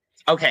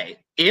 Okay,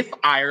 if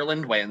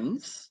Ireland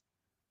wins,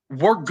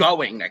 we're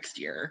going next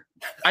year.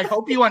 I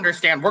hope you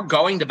understand. We're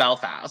going to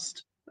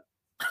Belfast.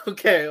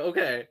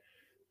 Okay.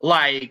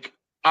 Like,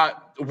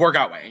 we're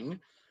going.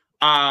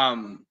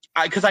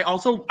 Because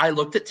I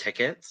looked at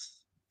tickets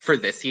for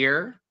this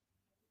year.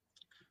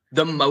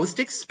 The most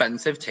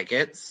expensive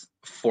tickets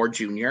for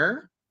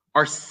junior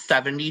are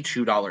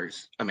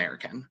 $72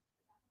 American.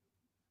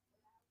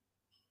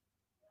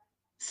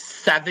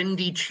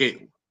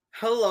 72.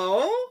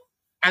 Hello?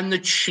 And the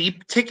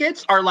cheap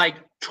tickets are like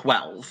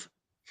 12.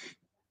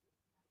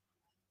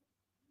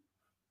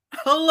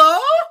 Hello?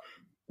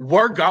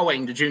 we're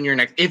going to Junior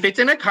next. If it's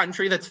in a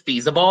country that's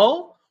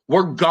feasible,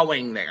 we're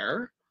going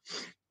there.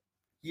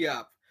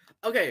 Yeah.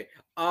 Okay.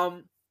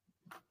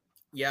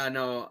 Yeah,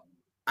 no.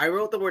 I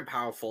wrote the word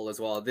powerful as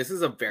well. This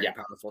is a very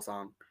powerful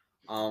song.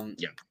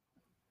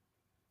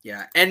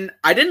 Yeah. And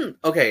I didn't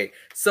okay,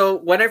 so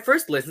when I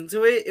first listened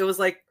to it, it was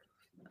like,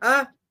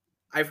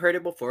 I've heard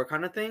it before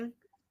kind of thing.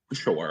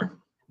 Sure.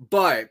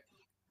 But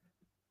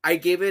I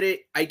gave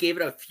it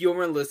a few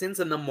more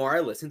listens, and the more I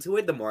listen to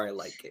it, the more I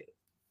like it.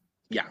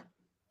 Yeah.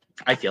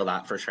 I feel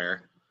that for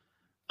sure.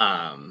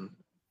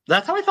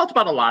 That's how I felt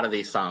about a lot of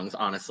these songs,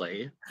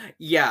 honestly.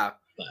 Yeah.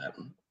 But,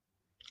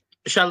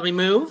 shall we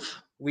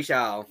move? We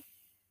shall.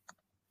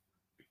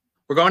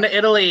 We're going to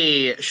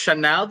Italy.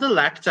 Chanel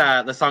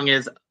Delecta. The song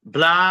is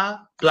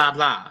Blah, Blah,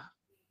 Blah.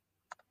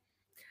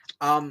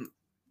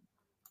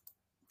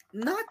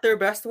 Not their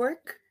best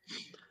work.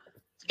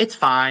 It's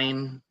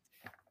fine.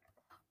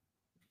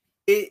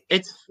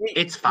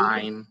 It's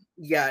fine.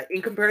 Yeah,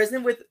 in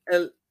comparison with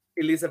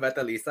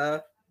Elisabetta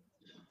Lisa.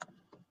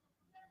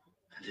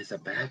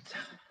 Elisabetta.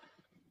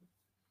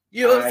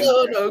 Io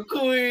sono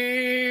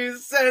qui,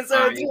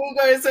 senza tu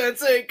e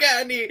senza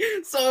cani,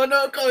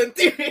 sono con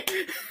te.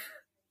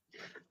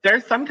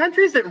 There's some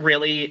countries that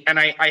really, and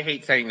I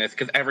hate saying this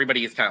because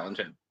everybody is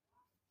talented,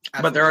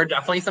 but there are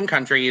definitely some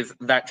countries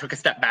that took a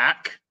step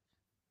back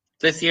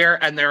this year,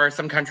 and there are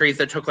some countries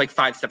that took like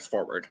 5 steps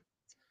forward.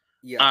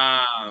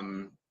 Yeah.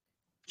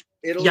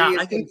 Italy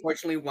is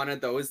unfortunately one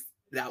of those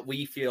that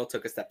we feel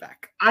took a step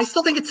back. I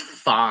still think it's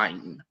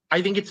fine.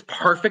 I think it's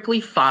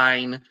perfectly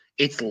fine.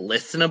 It's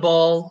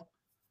listenable.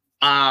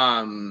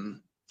 I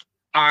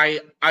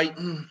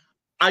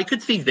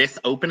could see this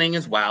opening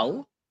as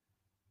well.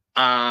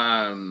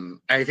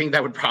 I think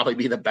that would probably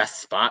be the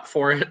best spot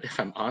for it, if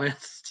I'm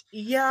honest.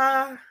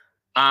 Yeah.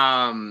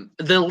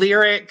 The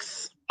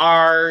lyrics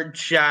are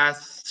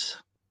just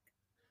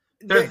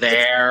they're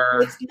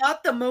there. It's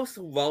not the most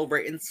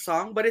well-written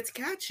song, but it's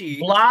catchy.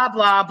 Blah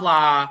blah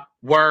blah.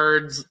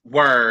 Words.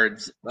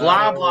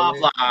 Blah blah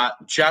blah.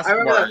 Just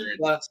words.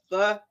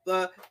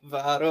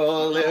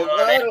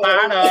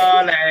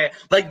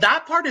 Like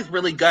that part is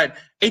really good.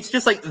 It's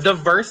just like the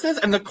verses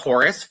and the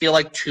chorus feel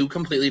like 2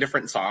 completely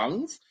different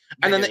songs.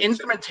 And then the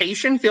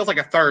instrumentation feels like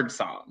a third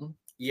song.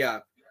 Yeah.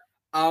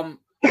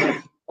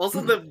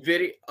 Also the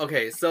video.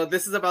 Okay, so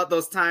this is about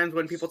those times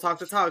when people talk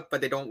the talk,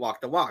 but they don't walk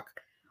the walk.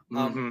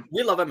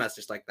 We love a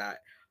message like that.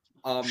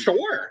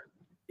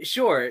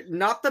 Sure.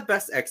 Not the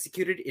best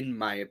executed, in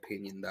my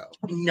opinion, though.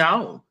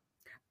 No.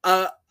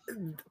 I'm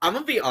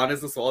gonna be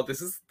honest as well.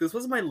 This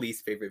was my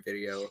least favorite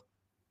video.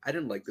 I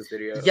didn't like this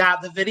video. Yeah,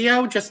 the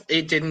video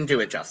it didn't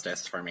do it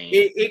justice for me.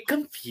 It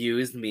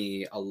confused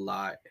me a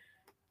lot.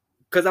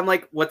 Because I'm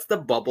like, what's the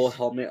bubble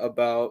helmet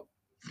about?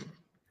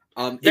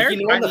 If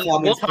you know in the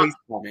comments, please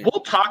comment.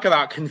 We'll talk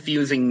about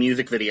confusing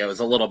music videos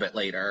a little bit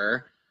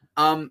later.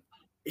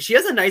 She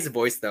has a nice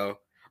voice though.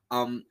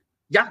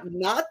 Yeah,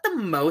 not the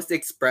most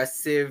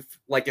expressive,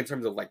 like in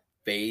terms of like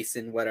face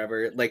and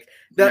whatever. Like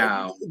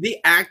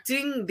the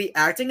acting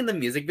in the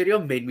music video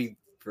made me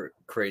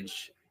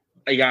cringe.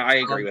 Yeah, I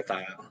agree with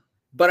that.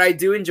 But I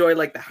do enjoy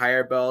like the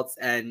higher belts,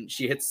 and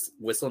she hits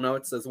whistle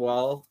notes as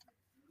well,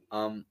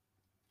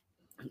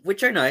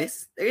 which are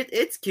nice.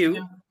 It's cute.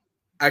 Yeah.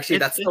 Actually,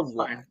 that's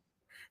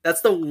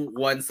the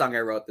one song I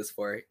wrote this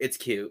for. It's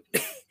cute.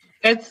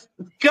 It's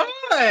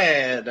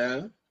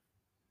good.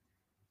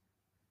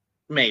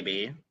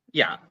 Maybe.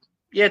 Yeah,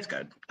 it's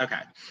good.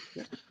 Okay.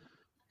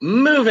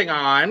 Moving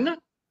on.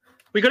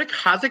 We go to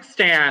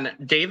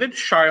Kazakhstan. David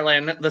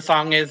Charlin. The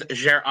song is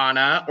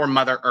Gerana, or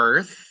Mother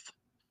Earth.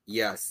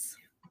 Yes.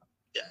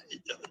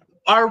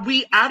 Are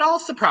we at all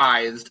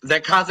surprised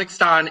that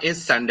Kazakhstan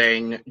is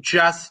sending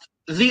just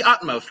the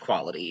utmost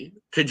quality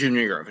to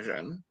Junior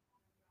Eurovision?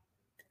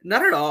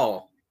 Not at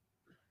all.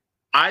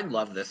 I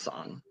love this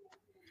song.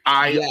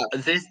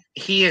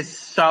 He is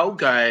so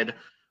good.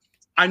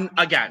 I'm,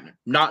 again,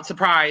 not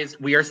surprised.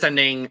 We are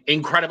sending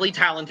incredibly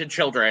talented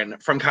children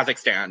from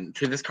Kazakhstan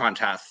to this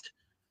contest.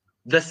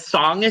 The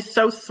song is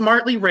so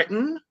smartly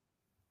written.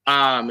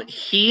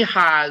 He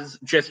has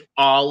just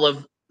all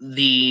of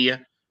the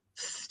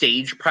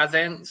stage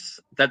presence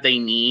that they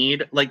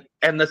need. Like,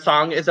 and the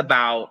song is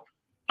about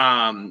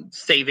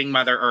saving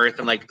Mother Earth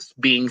and like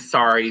being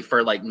sorry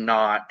for like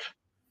not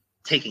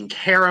taking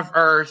care of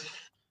Earth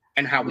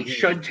and how we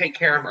should take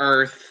care of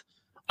Earth.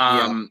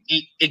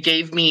 It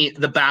gave me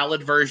the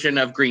ballad version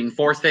of Green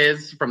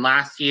Forces from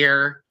last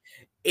year.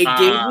 It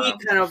gave me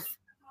kind of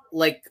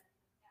like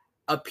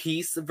a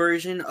piece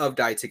version of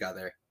Die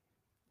Together.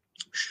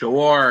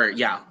 Sure,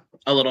 yeah,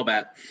 a little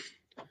bit.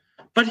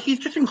 But he's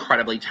just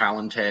incredibly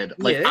talented.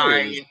 Like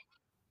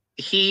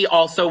he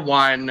also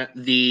won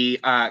the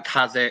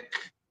Kazakh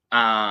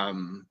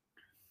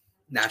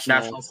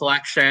national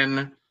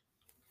selection.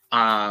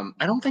 I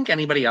don't think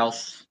anybody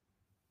else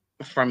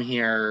from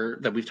here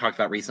that we've talked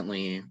about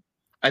recently.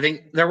 I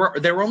think there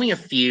were only a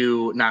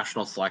few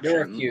national selections.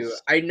 There were a few.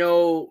 I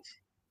know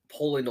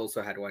Poland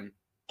also had one.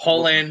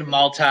 Poland,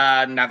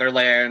 Malta,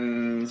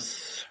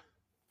 Netherlands,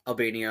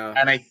 Albania.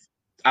 And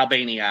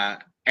Albania.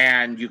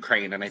 and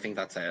Ukraine, and I think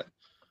that's it.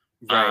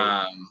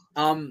 Right.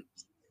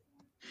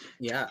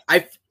 Yeah.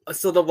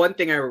 So the one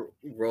thing I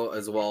wrote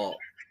as well,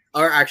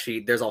 or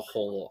actually, there's a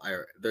whole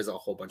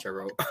bunch I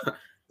wrote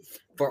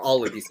for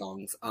all of these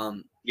songs.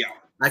 Yeah.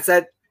 I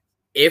said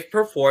if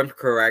performed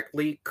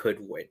correctly, could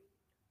win.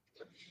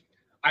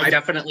 I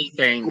definitely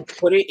think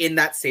put it in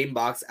that same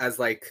box as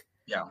like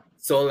yeah,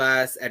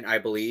 Solas and I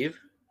Believe.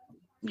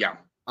 Yeah.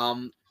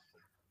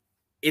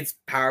 It's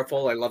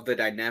powerful. I love the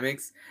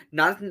dynamics.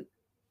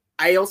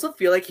 I also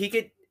feel like he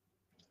could,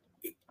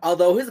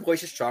 although his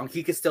voice is strong,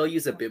 he could still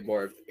use a bit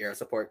more of air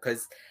support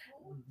because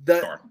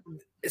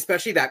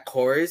especially that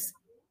chorus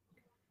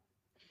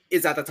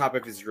is at the top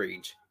of his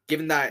range.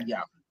 Given that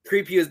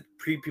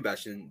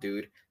prepubescent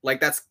dude, like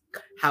that's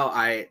how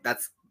I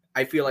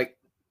feel like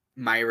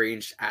my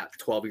range at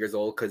 12 years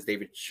old because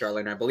David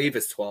Charlene, I believe,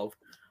 is 12.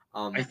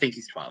 I think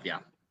he's 12. Yeah.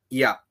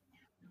 Yeah.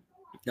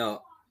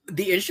 No,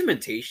 the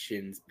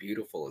instrumentation's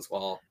beautiful as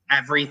well.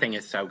 Everything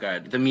is so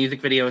good. The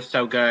music video is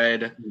so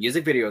good. The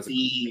music video is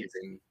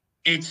amazing.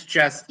 It's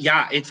just,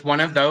 it's one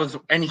of those.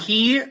 And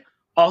he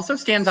also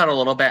stands out a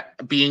little bit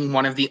being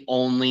one of the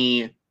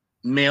only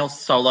male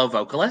solo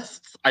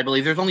vocalists. I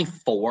believe there's only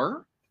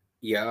 4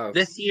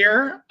 this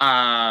year.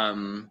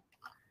 There's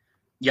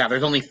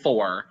only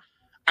 4.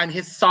 And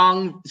his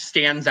song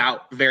stands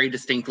out very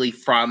distinctly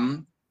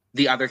from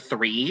the other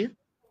 3.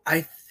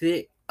 I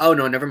think. Oh,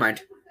 no, never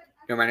mind.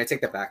 I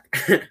take that back.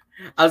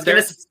 I was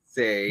going to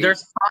say.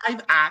 There's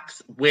 5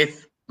 acts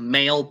with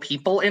male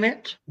people in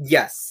it.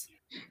 Yes.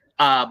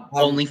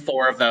 Only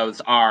 4 of those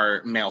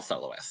are male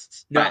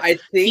soloists. No, I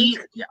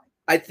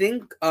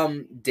think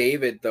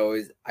David, though,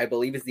 I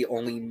believe is the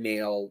only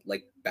male,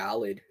 like,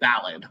 ballad.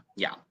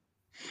 Yeah.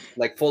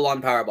 Like,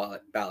 full-on power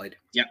ballad.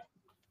 Yeah.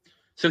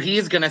 So he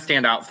is going to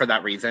stand out for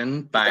that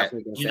reason, but,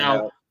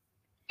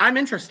 I'm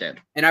interested.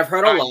 And I've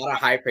heard a lot of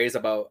high praise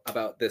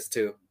about this,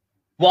 too.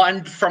 Well,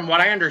 and from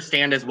what I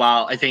understand as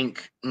well, I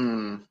think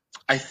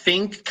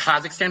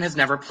Kazakhstan has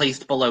never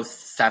placed below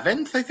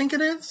 7th, I think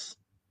it is.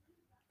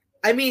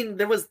 I mean,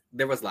 there was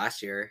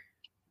last year.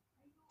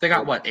 They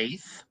got what,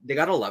 8th? They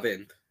got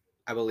 11th,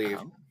 I believe.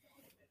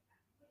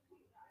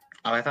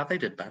 Oh, I thought they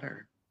did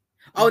better.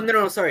 Oh,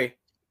 no, sorry.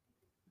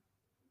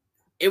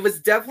 It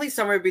was definitely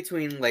somewhere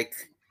between like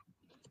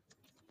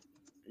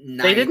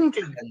 9th and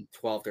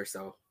 12th or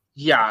so.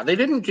 Yeah, they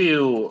didn't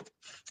do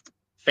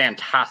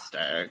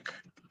fantastic.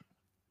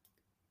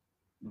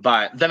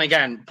 But then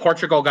again,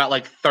 Portugal got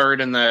like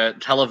 3rd in the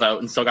televote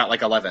and still got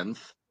like 11th.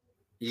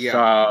 Yeah.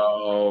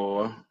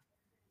 So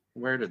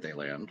where did they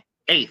land?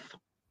 8th.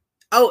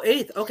 Oh,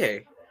 8th.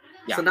 Okay.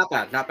 Yeah. So not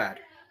bad.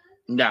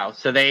 No.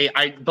 So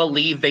I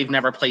believe they've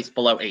never placed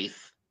below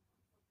 8th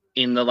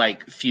in the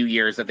like few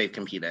years that they've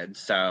competed.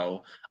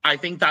 So I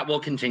think that will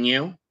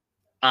continue.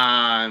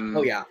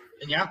 Oh yeah.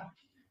 Yeah.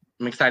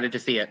 I'm excited to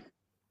see it.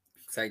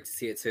 Excited to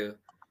see it too.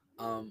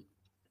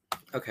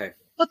 Okay.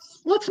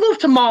 Let's move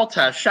to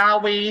Malta, shall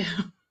we?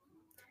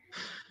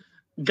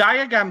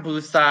 Gaia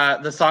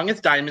Gambusa, the song is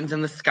Diamonds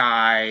in the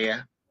Sky.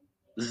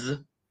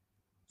 The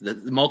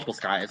multiple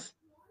skies.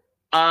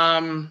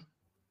 I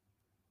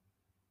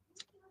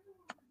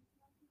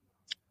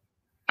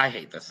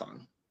hate this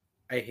song.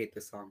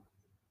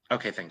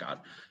 Okay, thank God.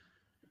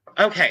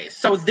 Okay,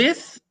 so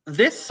this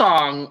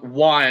song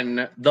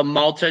won the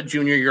Malta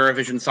Junior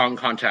Eurovision Song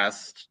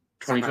Contest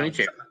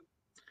 2022.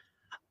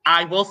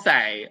 I will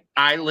say,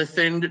 I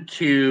listened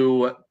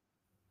to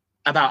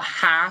about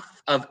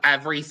half of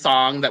every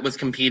song that was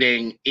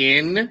competing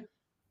in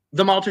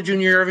the Malta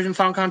Junior Eurovision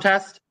Song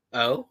Contest.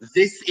 Oh?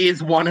 This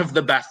is one of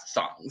the best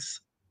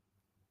songs.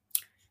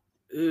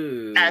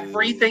 Ooh.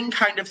 Everything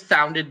kind of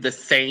sounded the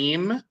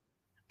same.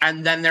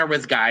 And then there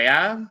was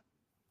Gaia.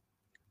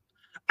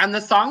 And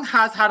the song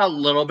has had a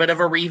little bit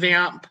of a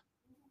revamp,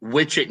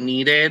 which it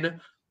needed.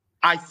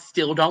 I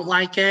still don't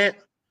like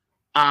it.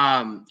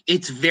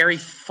 It's very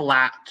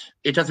flat.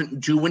 It doesn't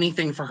do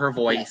anything for her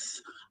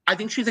voice. I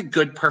think she's a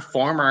good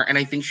performer, and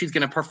I think she's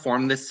going to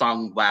perform this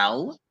song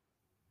well.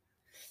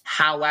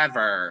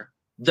 However,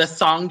 the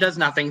song does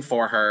nothing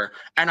for her,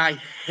 and I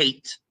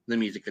hate the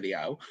music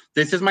video.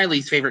 This is my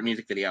least favorite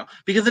music video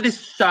because it is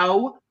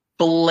so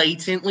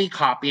blatantly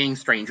copying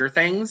Stranger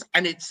Things,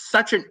 and it's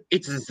such an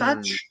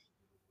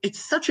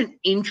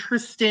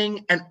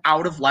interesting and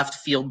out of left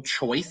field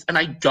choice, and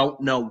I don't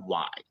know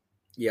why.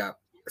 Yeah.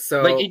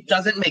 So like it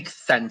doesn't make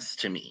sense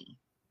to me.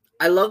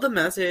 I love the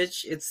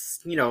message.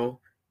 It's,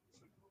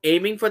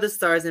 aiming for the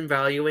stars and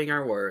valuing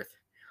our worth.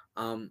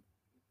 The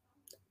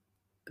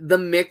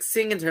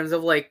mixing in terms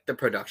of like the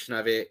production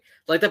of it,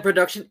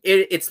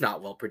 it's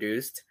not well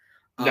produced.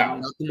 No.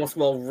 Not the most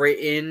well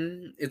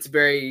written. It's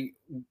very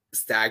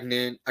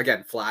stagnant.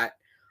 Again, flat.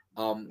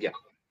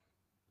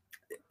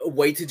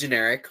 Way too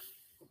generic.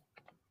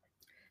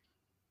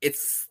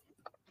 It's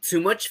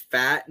too much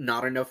fat,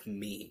 not enough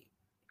meat.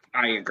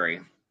 I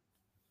agree.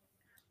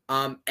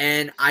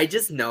 And I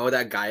just know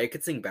that Gaia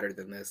could sing better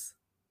than this.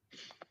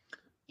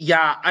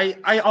 Yeah,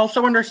 I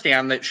also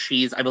understand that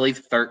she's, I believe,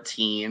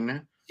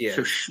 13. Yeah.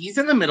 So she's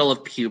in the middle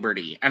of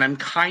puberty. And I'm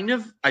kind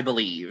of, I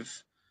believe,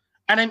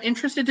 And I'm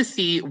interested to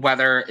see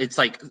whether it's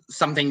like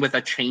something with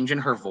a change in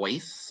her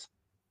voice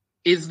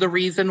is the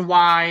reason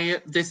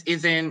why this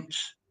isn't,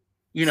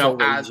 So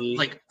as ragey.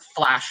 like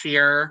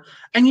flashier.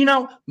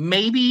 And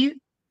maybe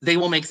they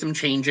will make some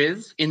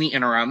changes in the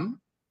interim,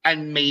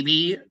 and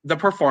maybe the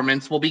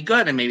performance will be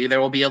good, and maybe there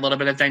will be a little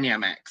bit of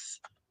dynamics.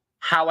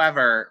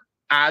 However,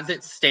 as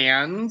it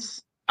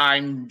stands,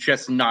 I'm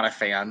just not a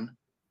fan.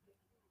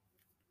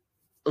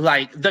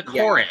 Like the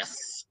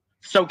chorus.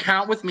 So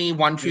count with me,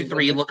 1, 2,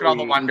 3. Look at all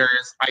the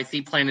wonders. I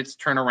see planets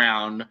turn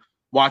around.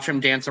 Watch them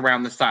dance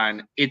around the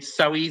sun. It's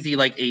so easy,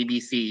 like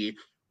ABC.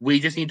 We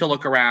just need to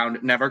look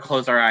around, never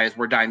close our eyes.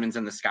 We're diamonds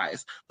in the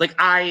skies. Like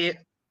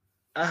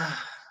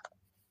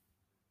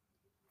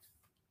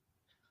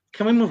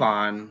can we move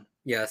on?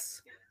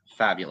 Yes.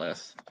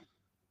 Fabulous.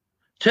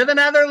 To the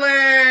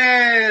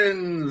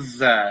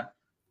Netherlands.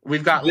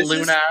 We've got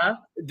Luna.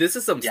 This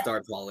is some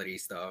star quality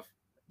stuff.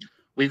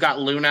 We've got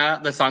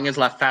Luna. The song is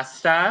La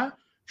Festa.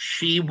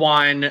 She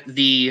won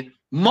the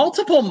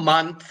multiple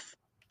month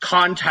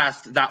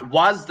contest that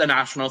was the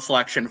national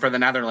selection for the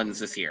Netherlands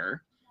this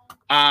year.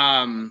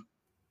 I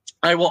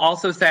will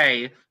also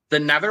say the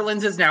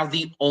Netherlands is now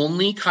the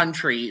only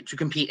country to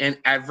compete in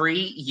every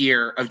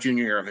year of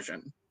Junior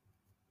Eurovision.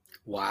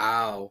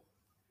 Wow.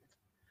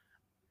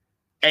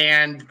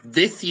 And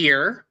this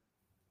year,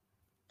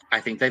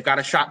 I think they've got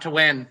a shot to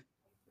win.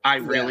 I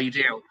really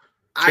do.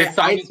 I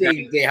think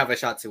they have a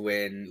shot to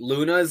win.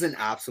 Luna is an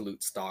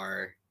absolute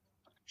star.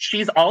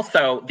 She's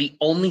also the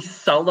only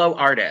solo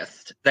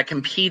artist that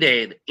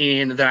competed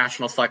in the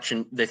national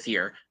selection this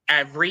year.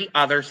 Every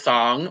other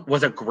song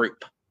was a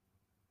group.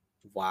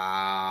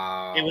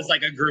 Wow. It was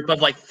like a group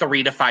of like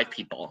 3 to 5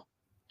 people.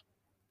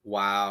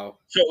 Wow.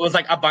 So it was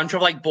like a bunch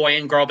of like boy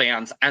and girl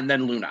bands and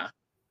then Luna.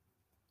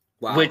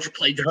 Wow. Which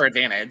played to her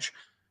advantage.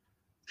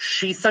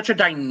 She's such a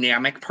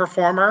dynamic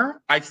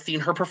performer. I've seen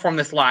her perform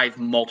this live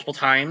multiple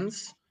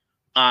times,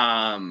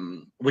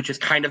 which is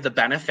kind of the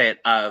benefit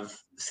of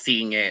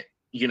seeing it,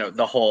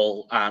 the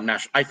whole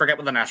I forget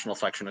what the national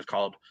selection is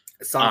called.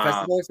 Song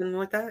Festival or something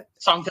like that?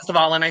 Song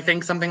Festival, and I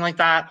think something like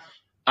that.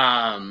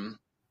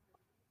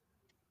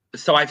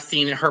 So I've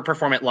seen her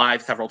perform it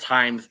live several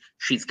times.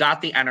 She's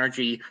got the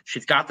energy.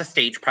 She's got the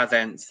stage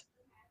presence.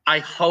 I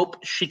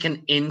hope she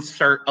can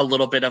insert a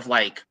little bit of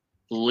like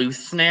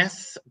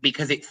looseness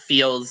because it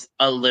feels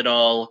a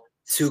little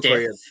too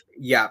choreographed.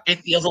 Yeah. It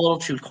feels a little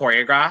too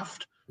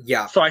choreographed.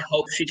 Yeah. So I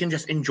hope she can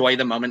just enjoy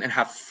the moment and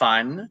have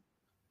fun.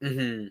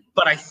 Mm-hmm.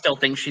 But I still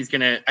think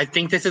I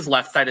think this is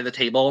left side of the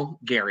table,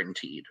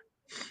 guaranteed.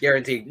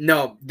 Guaranteed.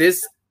 No,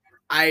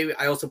 I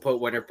also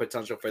put winner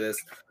potential for this.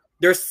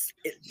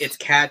 It's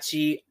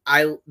catchy.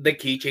 The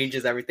key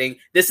changes everything.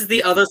 This is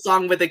the other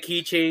song with the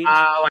key change.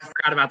 Oh, I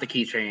forgot about the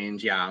key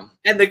change. Yeah.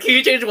 And the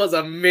key change was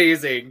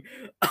amazing.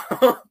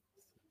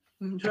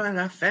 Enjoy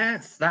the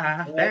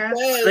festa.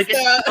 Like,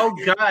 it's so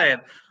good.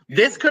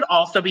 This could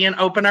also be an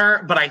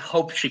opener, but I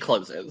hope she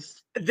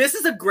closes. This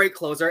is a great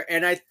closer,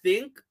 and I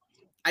feel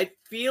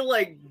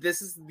like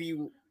this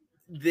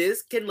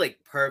can like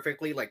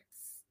perfectly like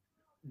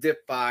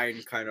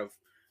define kind of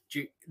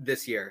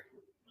this year.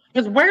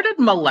 Because where did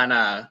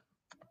Milena?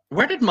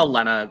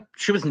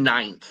 She was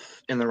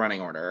 9th in the running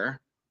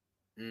order.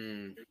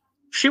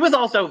 She was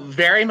also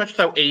very much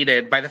so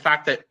aided by the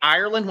fact that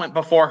Ireland went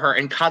before her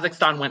and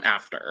Kazakhstan went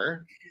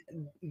after.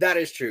 That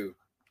is true.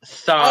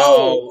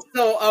 So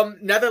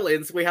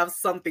Netherlands, we have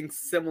something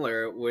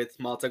similar with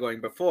Malta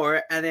going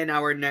before, and then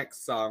our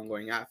next song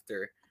going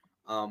after.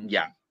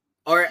 Yeah.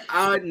 Or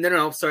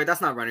no, sorry,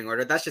 that's not running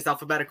order. That's just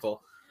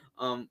alphabetical.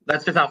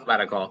 That's just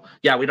alphabetical.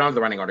 Yeah, we don't have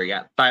the running order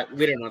yet, but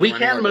we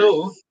can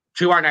move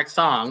to our next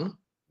song.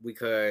 We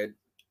could,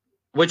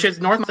 which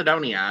is North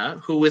Macedonia,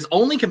 who is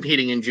only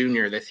competing in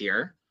junior this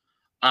year.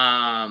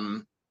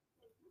 Lara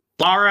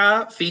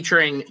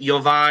featuring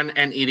Jovan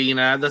and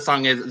Irina. The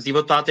song is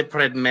Životate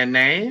pred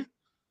mene,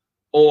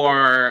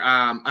 or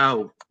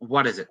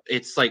what is it?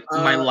 It's like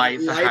my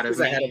life ahead of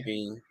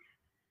me.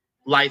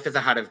 Life is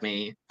ahead of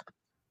me.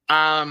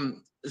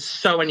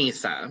 So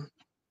Anissa.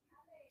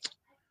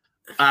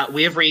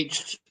 We have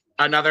reached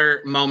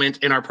another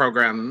moment in our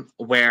program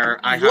where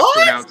I have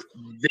to announce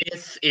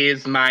this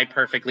is my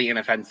perfectly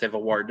inoffensive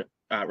award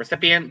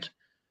recipient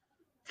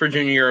for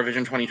Junior Eurovision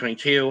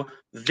 2022.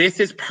 This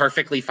is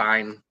perfectly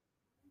fine.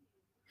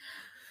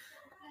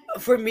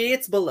 For me,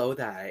 it's below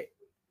that.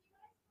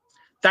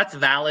 That's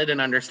valid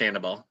and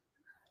understandable.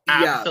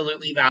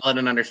 Absolutely valid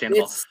and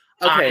understandable.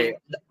 Okay.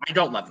 I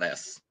don't love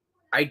this.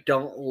 I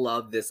don't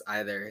love this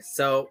either.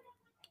 So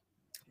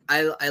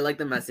I like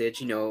the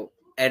message, and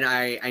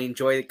I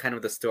enjoy kind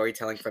of the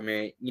storytelling from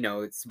it.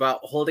 It's about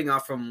holding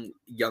off from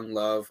young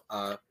love.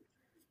 And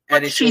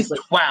she's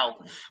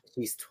 12.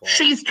 She's 12.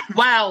 She's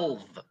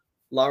 12.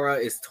 Lara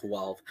is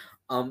 12.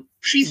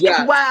 She's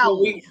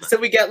 12. So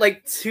we get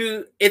like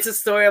two. It's a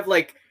story of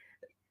like,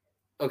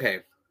 okay.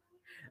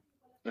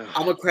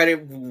 I'm gonna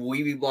credit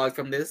Weeby Blog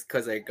from this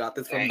because I got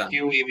this from them. Thank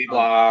you, Weeby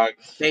Blog.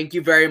 Thank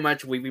you very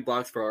much, Weeby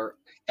Blogs, for.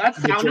 That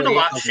sounded a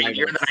lot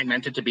shadier than I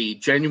meant it to be.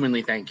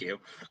 Genuinely, thank you.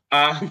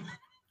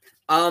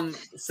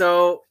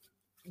 So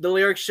the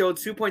lyrics show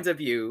 2 points of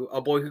view: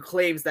 a boy who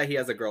claims that he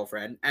has a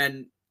girlfriend,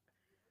 and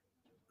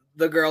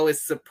the girl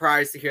is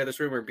surprised to hear this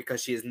rumor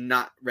because she is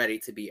not ready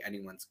to be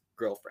anyone's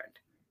girlfriend.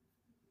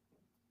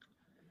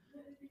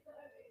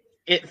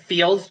 It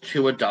feels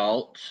too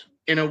adult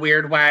in a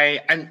weird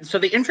way. And so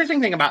the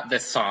interesting thing about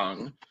this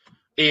song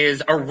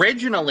is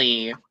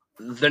originally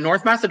the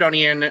North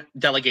Macedonian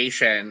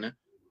delegation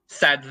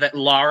said that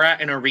Lara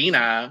and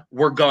Irina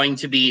were going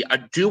to be a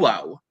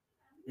duo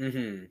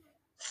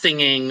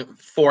singing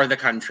for the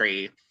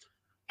country.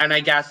 And I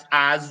guess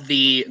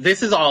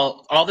this is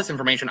all this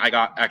information I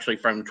got actually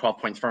from 12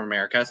 Points from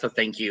America. So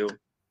thank you,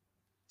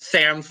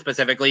 Sam,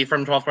 specifically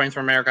from 12 Points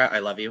from America. I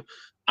love you.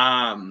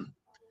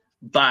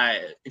 But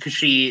because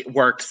she's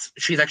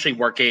actually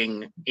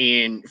working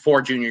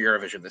for Junior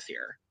Eurovision this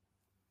year.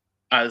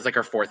 It was like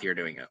her 4th year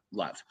doing it.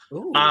 Love.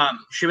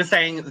 She was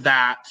saying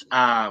that,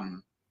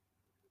 so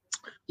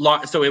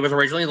it was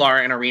originally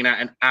Lara and Irina,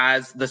 and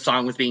as the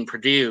song was being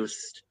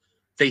produced,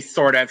 they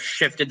sort of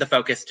shifted the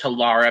focus to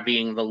Lara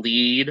being the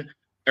lead,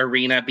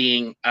 Irina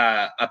being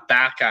a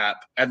backup,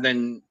 and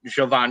then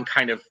Jovan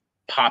kind of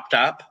popped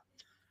up.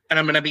 And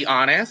I'm going to be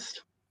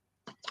honest,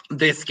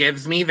 this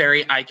gives me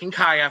very Ike and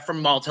Kaya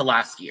from Malta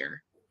last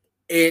year.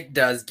 It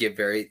does give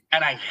very...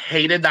 And I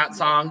hated that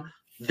song.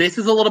 This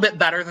is a little bit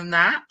better than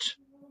that.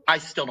 I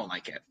still don't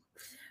like it.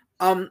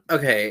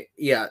 Okay,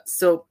 yeah.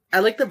 So I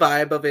like the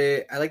vibe of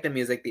it. I like the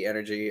music, the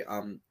energy.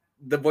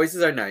 The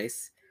voices are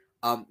nice.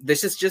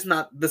 This is just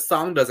not... The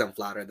song doesn't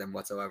flatter them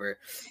whatsoever.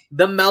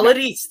 The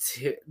melodies,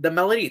 too,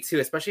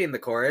 especially in the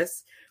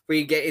chorus, where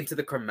you get into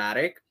the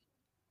chromatic,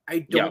 I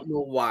don't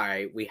know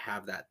why we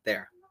have that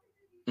there.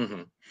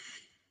 I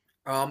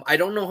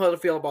don't know how to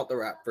feel about the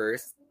rap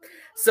first.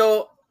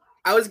 So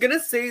I was gonna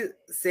say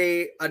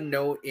a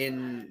note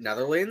in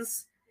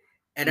Netherlands,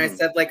 and I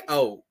said like,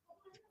 oh,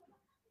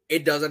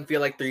 it doesn't feel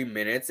like 3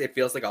 minutes. It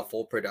feels like a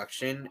full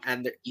production,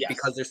 and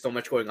because there's so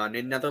much going on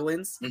in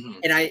Netherlands,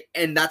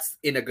 and that's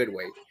in a good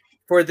way.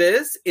 For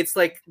this, it's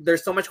like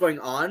there's so much going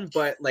on,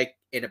 but like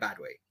in a bad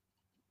way.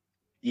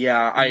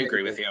 Yeah, I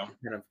agree with you.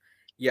 Kind of,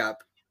 yeah.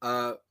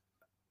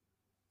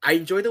 I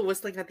enjoy the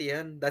whistling at the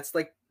end. That's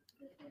like,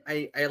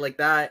 I like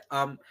that.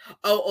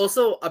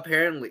 Also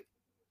apparently,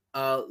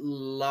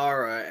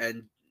 Lara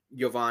and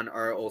Jovan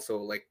are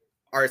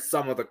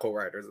some of the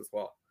co-writers as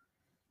well.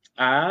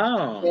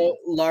 Oh. So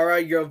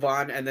Lara,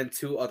 Jovan, and then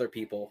 2 other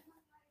people.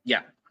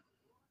 Yeah.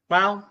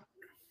 Well,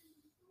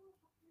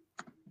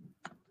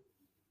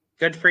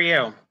 good for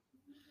you.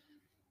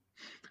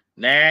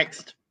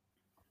 Next.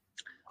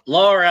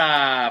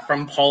 Laura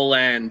from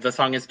Poland. The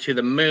song is To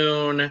the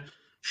Moon.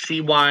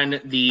 She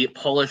won the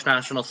Polish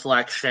national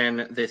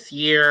selection this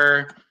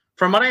year.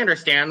 From what I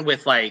understand,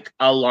 with like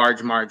a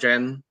large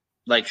margin,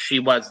 like she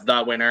was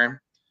the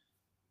winner.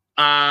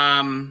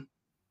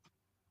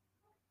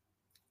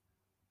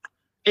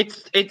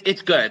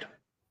 It's good.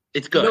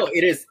 It's good. No,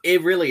 it is.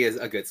 It really is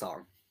a good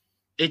song.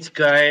 It's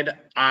good.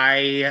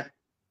 I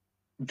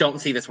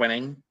don't see this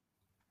winning.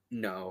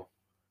 No.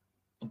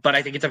 But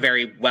I think it's a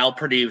very well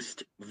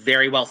produced,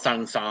 very well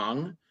sung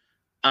song.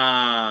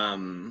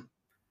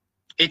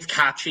 It's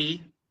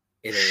catchy.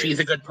 She's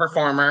a good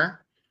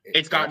performer.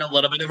 It's gotten a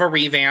little bit of a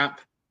revamp.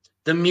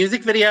 The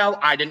music video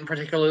I didn't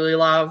particularly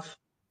love.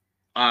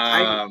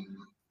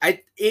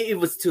 It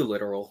was too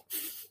literal.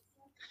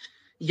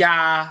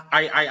 Yeah,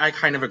 I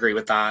kind of agree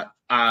with that.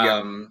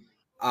 Oh,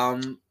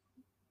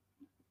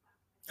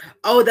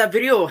 that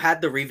video had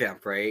the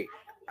revamp, right?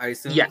 I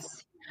assume.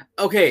 Yes.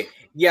 Okay.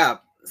 Yeah.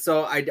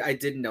 So I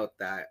did note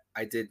that.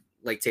 I did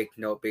like take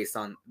note based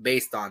on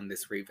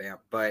this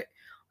revamp, but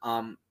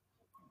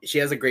she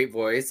has a great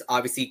voice.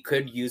 Obviously,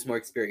 could use more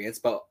experience,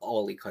 but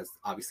only because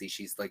obviously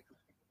she's like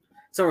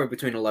somewhere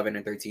between 11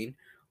 and 13.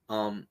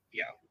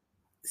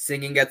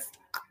 Singing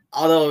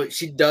although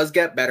she does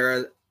get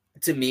better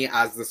to me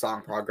as the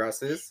song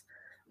progresses.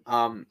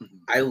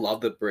 I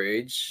love the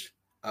bridge.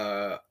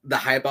 The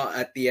high belt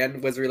at the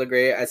end was really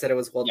great. I said it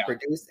was well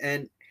produced,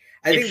 and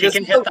I think she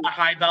can hit the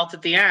high belt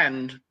at the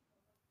end.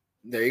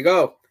 There you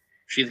go.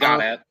 She's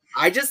got it.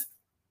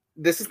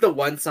 This is the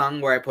one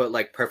song where I put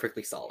like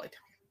perfectly solid.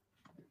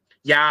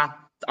 Yeah,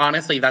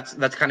 honestly, that's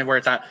kind of where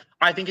it's at.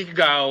 I think it could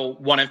go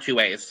one of 2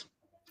 ways.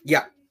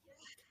 Yeah.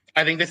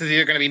 I think this is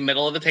either going to be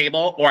middle of the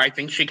table, or I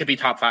think she could be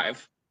top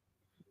 5.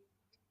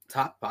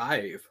 Top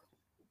 5?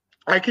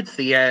 I could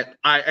see it.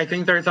 I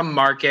think there's a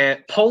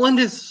market. Poland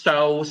is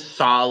so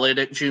solid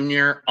at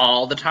junior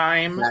all the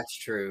time. That's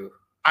true.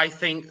 I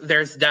think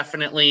there's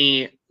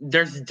definitely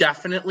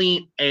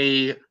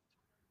a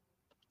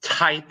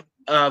type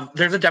of,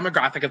 there's a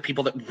demographic of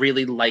people that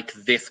really like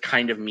this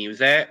kind of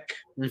music,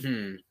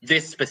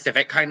 this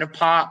specific kind of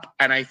pop,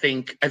 and I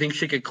think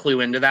she could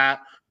clue into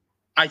that.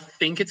 I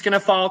think it's going to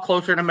fall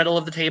closer to middle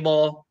of the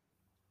table,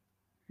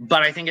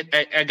 but I think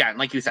it, again,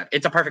 like you said,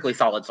 it's a perfectly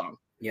solid song.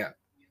 Yeah.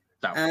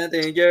 So. I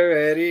think you're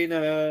ready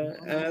now.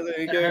 I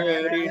think you're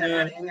ready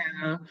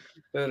now.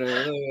 But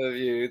I love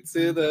you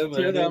to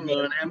the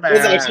moon and back.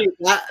 It's actually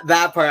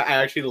that part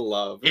I actually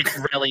love. It's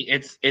really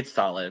it's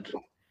solid,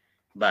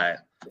 but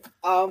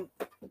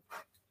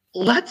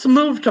Let's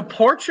move to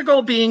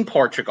Portugal being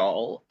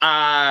Portugal.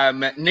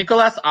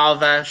 Nicolas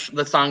Alves,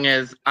 the song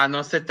is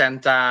Anos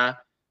 70,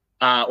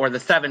 or the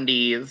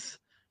 70s.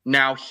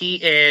 Now, he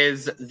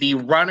is the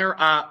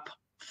runner-up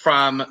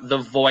from The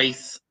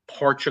Voice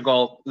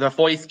Portugal, The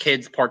Voice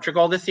Kids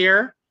Portugal this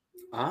year.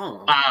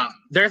 Oh.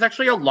 There's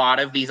actually a lot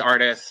of these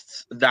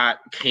artists that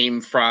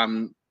came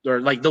from, or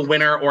like the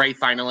winner or a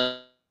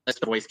finalist of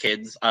The Voice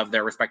Kids of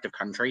their respective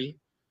country.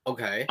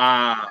 Okay.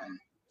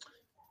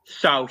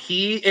 So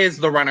he is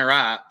the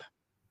runner-up.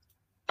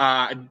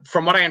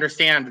 From what I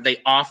understand, they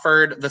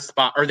offered the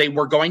spot, or they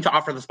were going to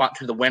offer the spot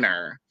to the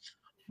winner,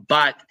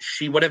 but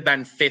she would have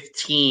been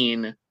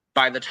 15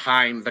 by the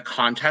time the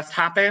contest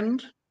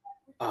happened.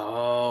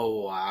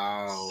 Oh,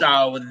 wow.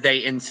 So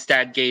they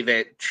instead gave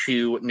it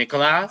to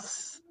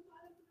Nicolas,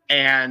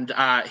 and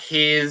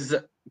his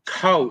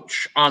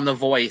coach on The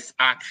Voice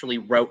actually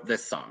wrote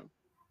this song.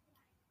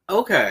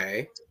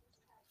 Okay.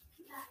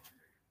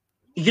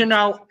 You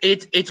know,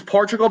 it's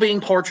Portugal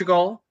being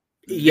Portugal.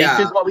 Yeah.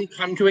 This is what we've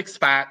come to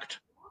expect.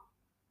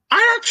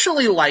 I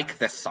actually like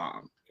this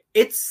song.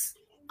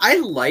 I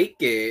like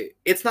it.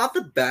 It's not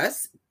the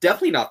best,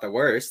 definitely not the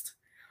worst.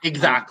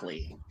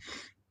 Exactly.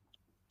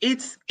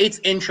 It's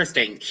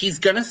interesting. He's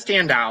gonna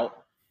stand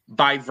out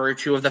by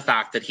virtue of the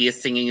fact that he is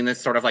singing in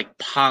this sort of like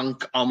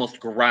punk, almost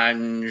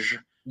grunge,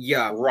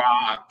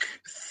 rock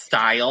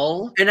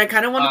style. And I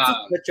kind of wanted to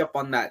switch up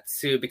on that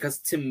too, because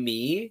to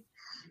me,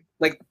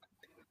 like,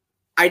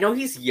 I know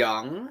he's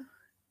young,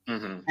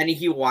 and he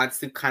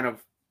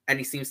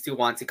seems to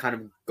want to kind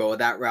of go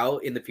that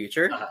route in the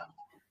future.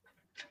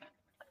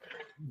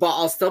 But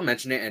I'll still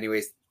mention it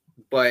anyways.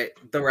 But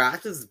the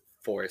rap is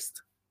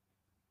forced.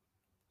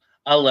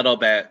 A little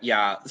bit,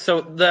 yeah.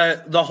 So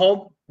the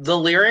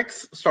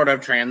lyrics sort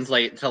of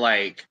translate to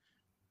like,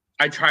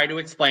 I try to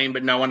explain,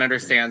 but no one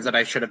understands that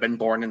I should have been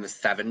born in the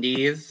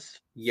 70s.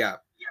 Yeah.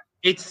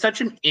 It's such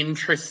an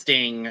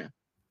interesting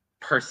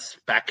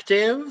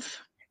perspective.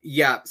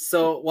 Yeah,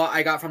 so what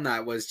I got from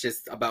that was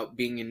just about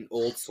being an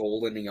old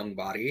soul in a young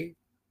body.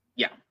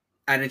 Yeah.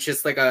 And it's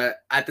just like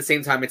at the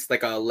same time, it's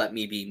like a let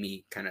me be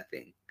me kind of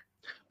thing.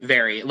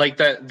 Very. Like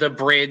the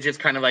bridge is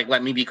kind of like,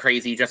 let me be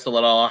crazy just a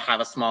little, have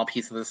a small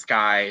piece of the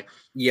sky.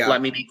 Yeah.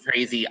 Let me be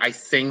crazy. I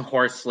sing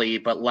hoarsely,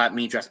 but let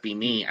me just be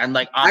me. And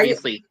like,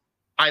 obviously,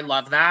 I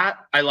love that.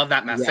 I love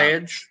that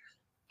message.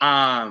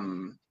 Yeah.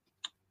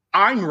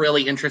 I'm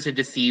really interested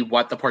to see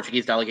what the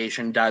Portuguese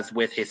delegation does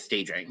with his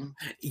staging.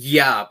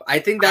 Yeah, I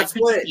think that's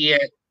what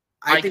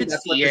I think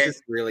that's what this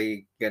is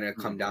really gonna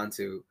come down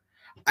to.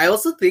 I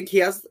also think he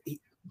has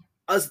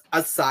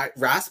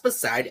Rasp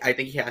aside, I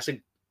think he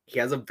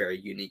has a very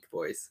unique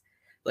voice.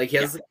 Like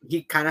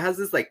he kind of has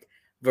this like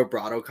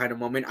vibrato kind of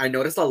moment. I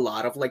noticed a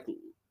lot of like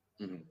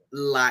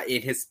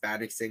Latin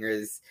Hispanic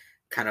singers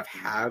kind of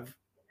have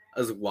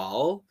as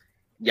well.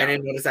 Yeah. And I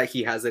noticed that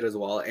he has it as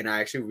well, and I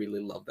actually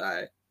really love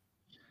that.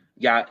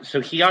 Yeah, so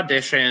he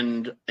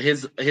auditioned,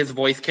 his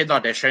Voice Kids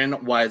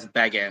audition was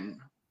Beggin'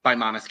 by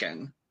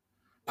Måneskin.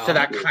 So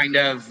that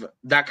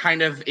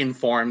kind of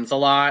informs a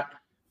lot.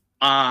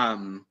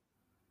 I'm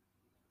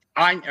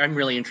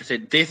really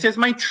interested. This is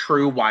my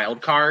true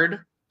wild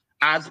card,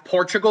 as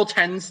Portugal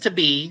tends to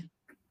be.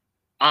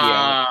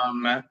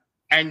 And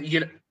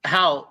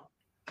hell,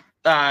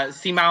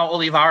 Simão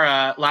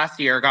Oliveira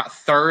last year got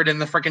third in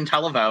the freaking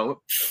televote.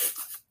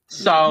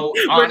 So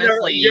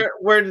honestly,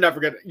 you're never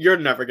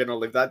gonna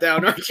live that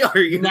down, are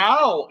you?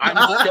 No,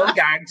 I'm still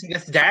gagged to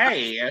this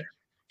day.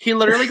 He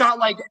literally got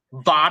like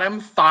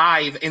bottom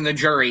 5 in the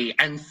jury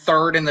and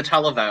third in the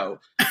televote.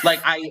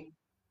 Like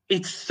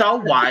it's so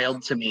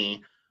wild to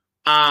me.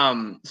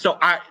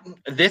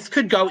 This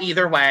could go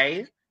either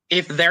way.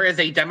 If there is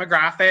a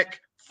demographic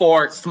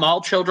for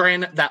small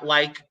children that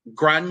like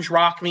grunge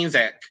rock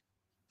music,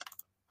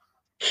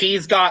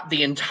 he's got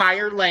the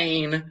entire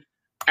lane.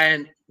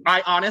 And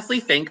I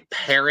honestly think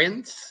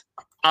parents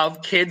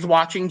of kids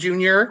watching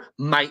Junior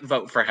might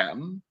vote for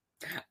him.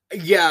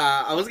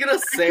 Yeah, I was gonna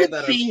say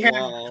that as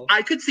well.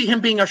 I could see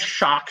him being a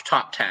shock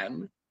top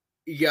 10.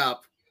 Yep.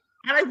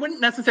 And I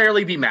wouldn't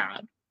necessarily be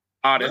mad,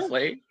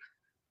 honestly.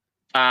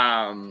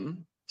 Yeah,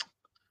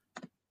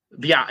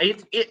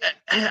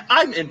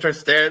 I'm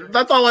interested.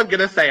 That's all I'm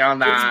gonna say on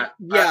that.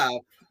 Yeah.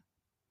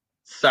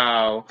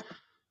 So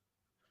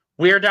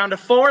we are down to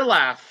 4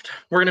 left.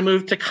 We're going to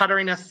move to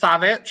Katarina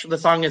Savic. The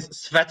song is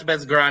Svet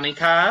bez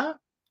granica.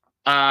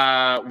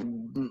 Oh,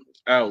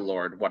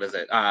 Lord. What is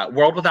it?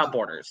 World Without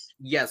Borders.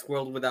 Yes,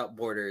 World Without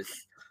Borders.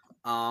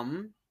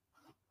 Now,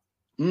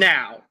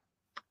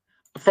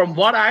 from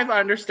what I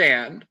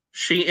understand,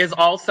 she is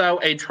also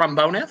a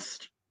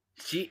trombonist.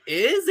 She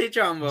is a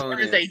trombonist. There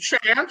is a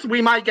chance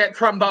we might get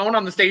trombone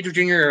on the stage of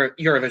Junior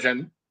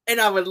Eurovision. And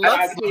I would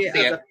love to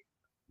see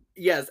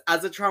it.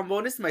 As a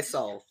trombonist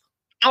myself.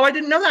 Oh, I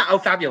didn't know that. Oh,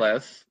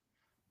 fabulous.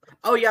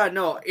 Oh, yeah,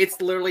 no. It's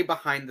literally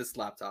behind this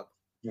laptop.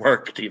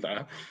 Work,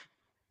 Diva.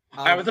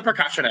 I was a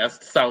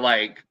percussionist, so,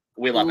 like,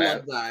 we love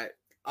it. That.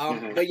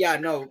 But, yeah,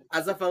 no.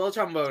 As a fellow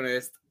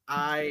trombonist,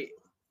 I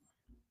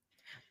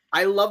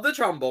love the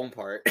trombone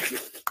part.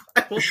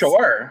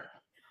 Sure.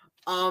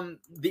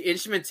 The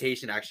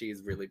instrumentation actually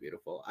is really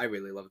beautiful. I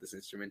really love this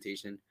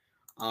instrumentation.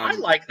 I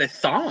like this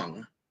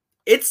song.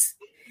 It's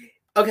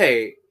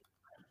okay.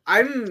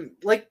 I'm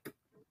like,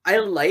 I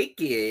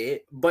like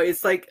it, but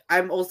it's like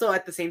I'm also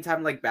at the same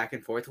time like back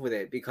and forth with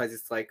it because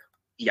it's like,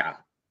 yeah,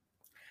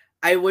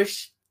 I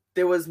wish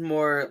there was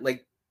more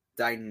like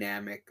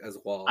dynamic as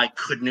well. I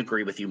couldn't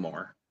agree with you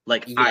more.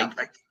 Like,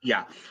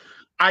 Yeah.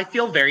 I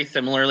feel very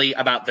similarly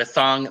about this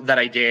song that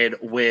I did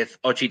with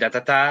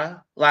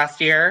Ochidatata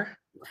last year.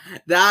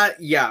 That's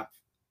fair.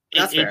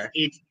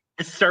 It's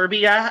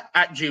Serbia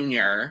at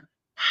junior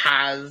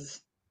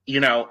has,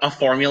 a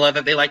formula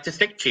that they like to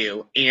stick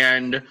to.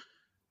 And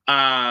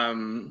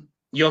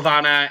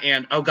Giovanna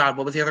and, oh God,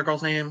 what was the other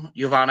girl's name?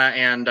 Giovanna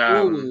and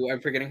Ooh,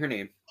 I'm forgetting her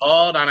name.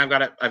 Hold on, I've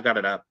got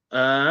it up.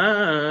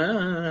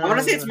 I want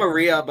to say it's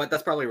Maria, but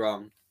that's probably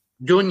wrong.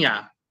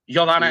 Dunya.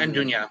 Giovanna and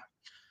Dunya.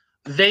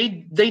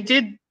 They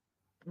did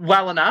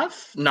well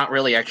enough. Not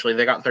really, actually.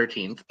 They got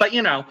 13th. But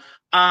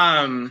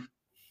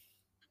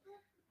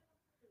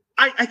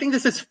I think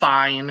this is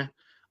fine.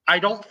 I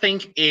don't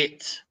think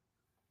it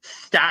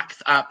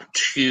stacks up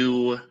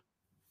to,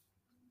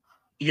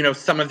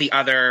 some of the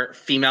other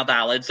female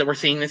ballads that we're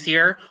seeing this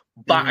year.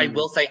 But I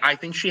will say, I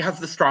think she has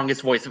the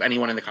strongest voice of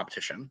anyone in the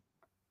competition.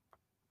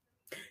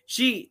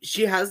 She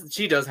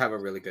does have a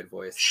really good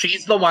voice.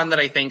 She's the one that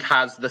I think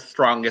has the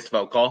strongest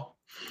vocal.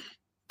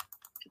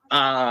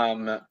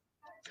 The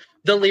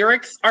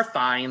lyrics are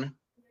fine.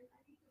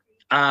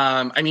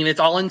 I mean, it's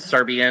all in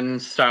Serbian,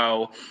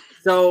 so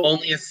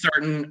only a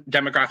certain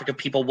demographic of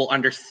people will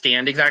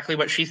understand exactly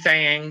what she's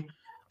saying.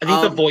 I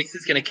think the voice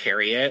is going to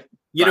carry it.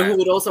 You know who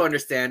would also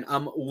understand?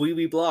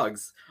 Wee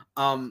Blogs.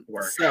 I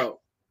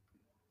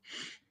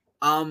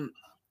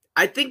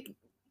think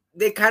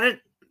they kind of,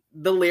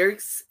 the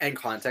lyrics and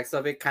context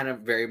of it kind of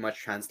very much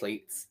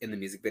translates in the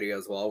music video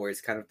as well, where it's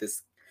kind of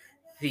this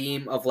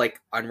theme of like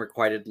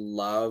unrequited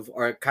love,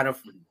 or kind of,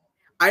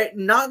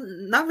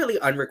 not really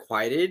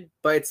unrequited,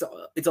 but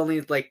it's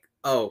only like,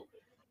 oh,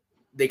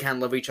 they can't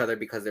love each other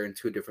because they're in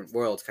two different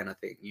worlds kind of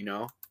thing,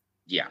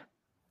 Yeah.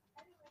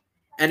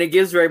 And it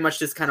gives very much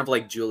this kind of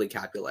like Julie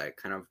Capulet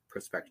kind of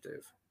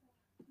perspective.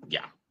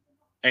 Yeah,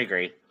 I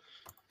agree.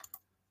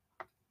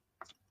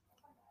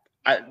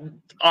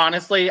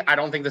 Honestly, I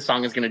don't think the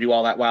song is going to do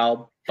all that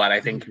well, but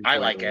I think I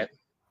like it.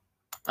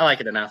 I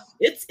like it enough.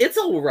 It's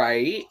all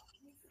right.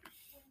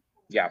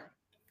 Yeah.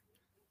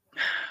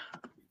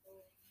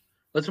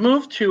 Let's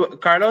move to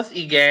Carlos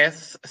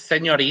Igues,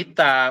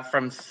 Señorita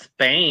from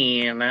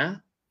Spain.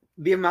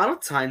 The amount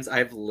of times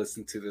I've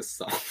listened to this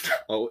song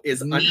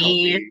is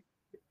unhealthy. Me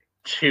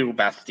too,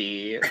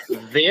 bestie.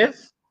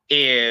 This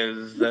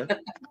is a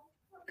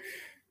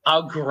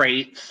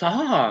great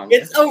song.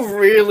 It's a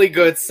really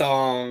good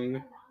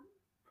song.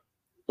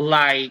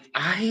 Like,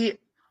 I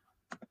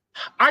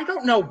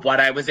don't know what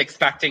I was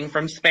expecting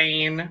from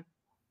Spain.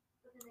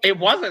 It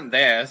wasn't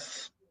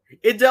this.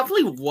 It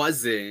definitely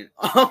wasn't.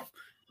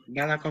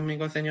 Gala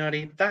conmigo,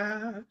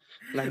 señorita.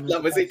 La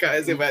música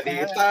es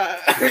bonita.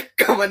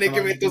 Como ni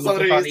que me tu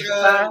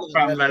sonrisa.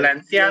 From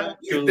Valencia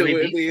to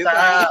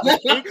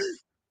Ibiza.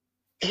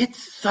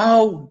 It's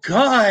so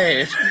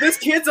good. This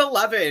kid's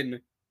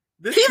 11.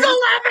 He's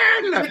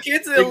 11! The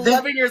kid's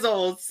 11 years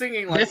old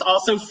singing like this.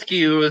 Also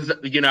skews,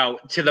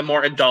 to the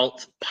more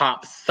adult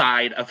pop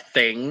side of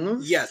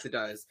things. Yes, it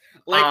does.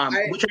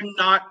 Which I'm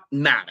not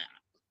mad at.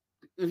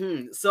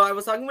 Mm-hmm. So I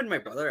was talking with my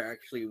brother,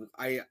 actually.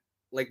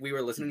 We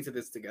were listening to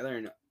this together,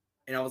 and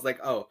I was like,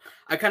 oh,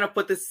 I kind of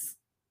put this,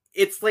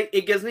 it's like,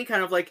 it gives me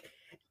kind of like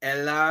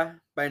Ella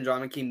by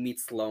Andromache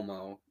meets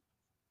Slow-Mo.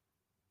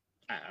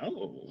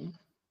 Oh.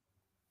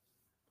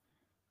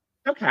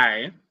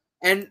 Okay.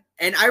 And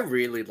I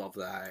really love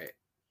that.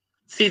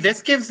 See,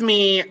 this gives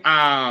me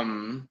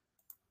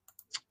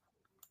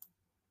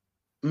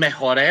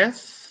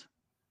Mejores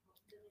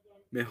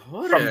from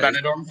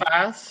Benidorm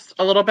Fest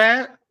a little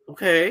bit.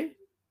 Okay.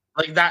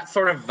 Like that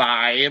sort of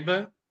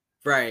vibe.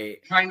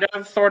 Right. Kind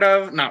of, sort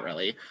of, not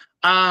really.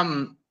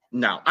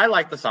 No, I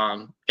like the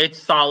song.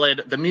 It's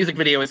solid. The music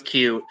video is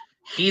cute.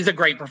 He's a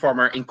great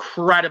performer,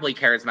 incredibly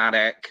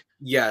charismatic.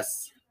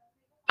 Yes.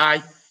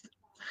 And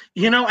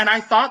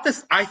I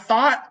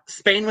thought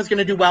Spain was going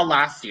to do well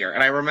last year.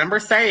 And I remember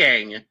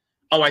saying,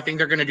 oh, I think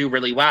they're going to do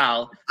really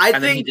well.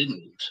 Then he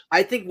didn't.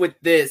 I think with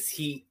this,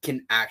 he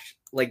can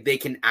they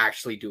can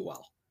actually do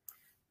well.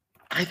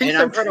 I think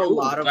so. I've heard a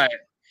lot of,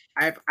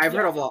 I've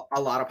heard of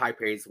a lot of high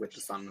praise with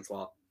the song as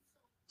well.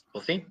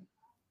 We'll see.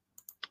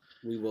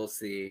 We will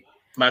see.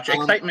 Much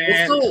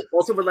excitement.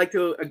 Also would like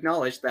to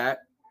acknowledge that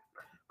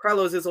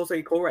Carlos is also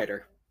a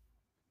co-writer.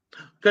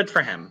 Good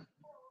for him.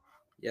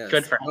 Yes.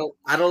 Good for him.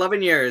 At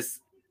 11 years,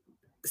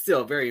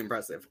 still very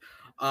impressive.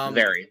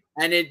 Very.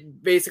 And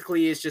it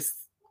basically is just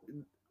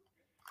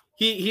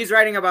he's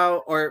writing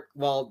about,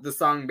 the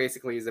song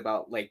basically is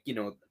about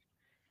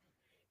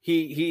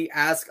he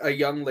asks a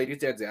young lady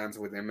to dance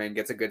with him and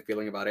gets a good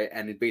feeling about it,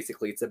 and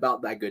it's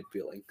about that good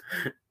feeling.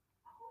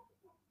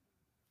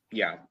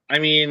 Yeah. I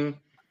mean,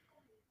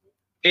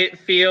 it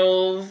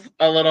feels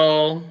a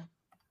little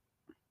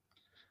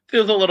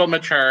feels a little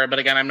mature, but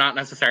again, I'm not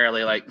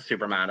necessarily like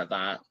super mad at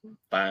that.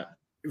 But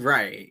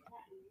right.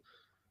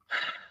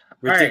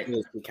 all right,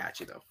 Ridiculously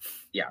catchy though.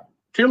 yeah.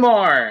 Two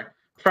more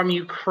from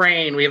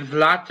Ukraine. We have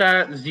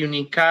Zlata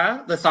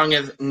Zunika. The song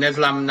is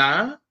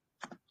Nezlamna.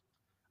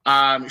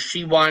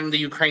 She won the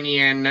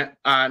Ukrainian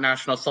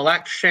national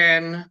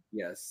selection.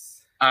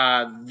 Yes.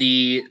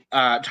 The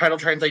title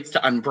translates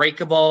to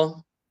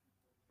Unbreakable.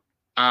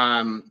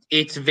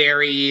 It's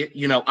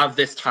very, of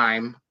this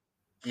time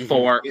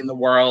for in the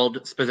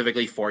world,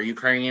 specifically for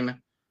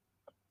Ukraine.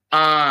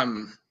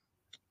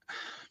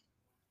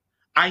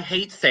 I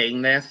hate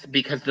saying this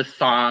because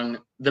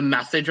the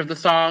message of the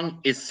song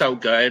is so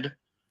good.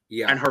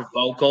 Yeah. And her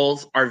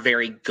vocals are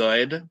very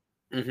good.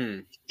 Mm-hmm.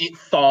 It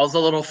falls a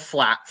little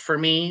flat for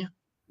me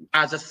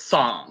as a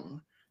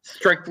song.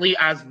 Strictly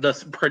as the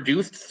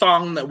produced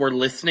song that we're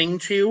listening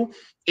to,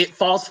 it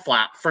falls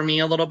flat for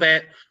me a little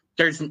bit.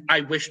 I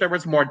wish there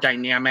was more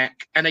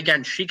dynamic. And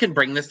again, she can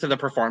bring this to the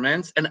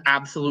performance and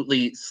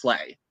absolutely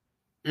slay.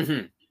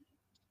 Mm-hmm.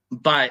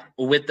 But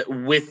with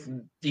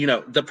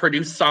the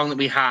produced song that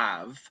we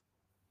have,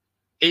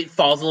 it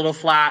falls a little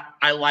flat.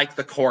 I like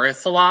the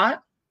chorus a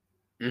lot.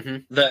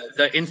 Mm-hmm.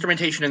 The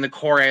instrumentation in the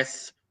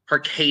chorus, her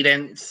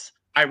cadence,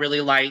 I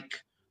really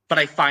like, but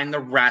I find the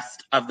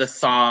rest of the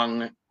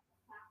song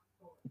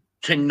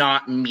to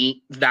not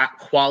meet that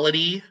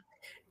quality.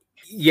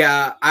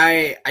 Yeah,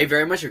 I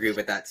very much agree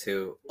with that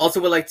too.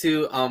 Also would like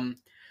to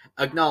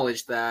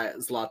acknowledge that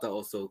Zlata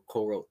also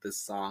co-wrote this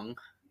song.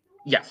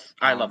 Yes,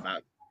 I love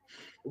that.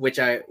 Which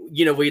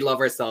we love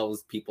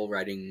ourselves people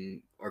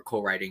writing or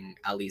co-writing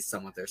at least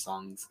some of their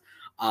songs.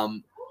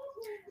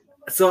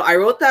 So I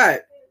wrote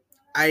that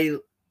I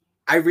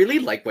really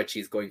like what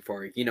she's going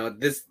for.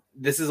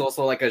 This is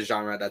also like a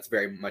genre that's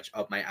very much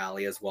up my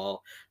alley as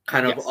well.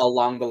 Kind of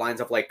along the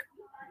lines of like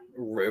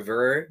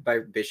River by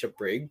Bishop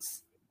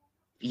Briggs.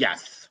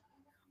 Yes.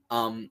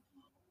 Not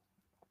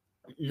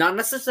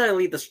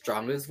necessarily the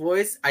strongest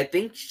voice. I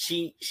think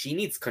she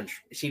needs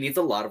she needs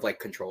a lot of like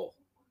control.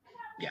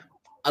 Yeah.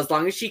 As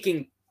long as she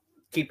can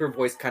keep her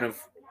voice kind of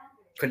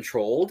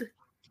controlled.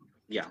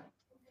 Yeah.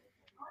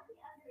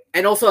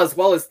 And also as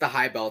well as the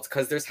high belts,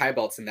 because there's high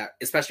belts in that,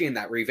 especially in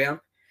that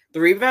revamp. The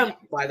revamp,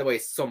 by the way,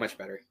 is so much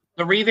better.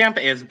 The revamp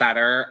is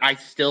better. I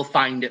still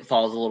find it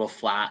falls a little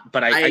flat,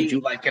 but I do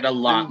like it a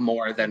lot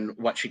more than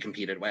what she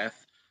competed with.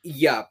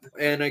 Yep,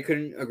 and I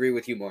couldn't agree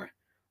with you more.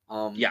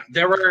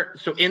 There were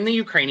in the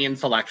Ukrainian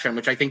selection,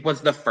 which I think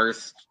was the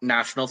first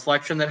national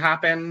selection that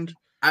happened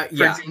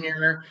for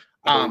junior.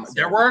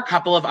 There were a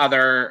couple of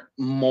other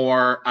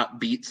more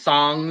upbeat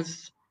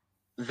songs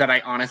that I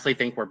honestly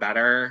think were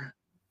better.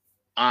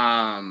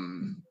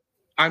 I'm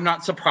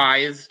not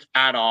surprised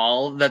at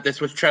all that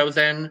this was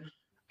chosen,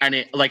 and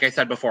it, like I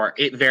said before,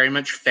 it very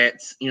much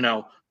fits,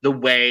 the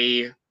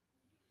way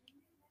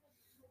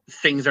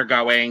things are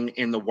going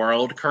in the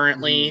world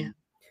currently.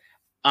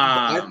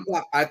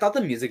 I thought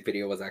the music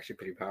video was actually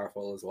pretty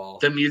powerful as well.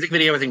 The music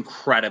video is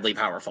incredibly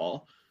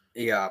powerful.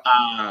 Yeah.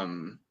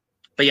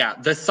 But yeah,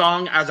 the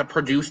song as a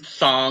produced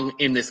song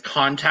in this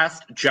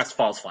contest just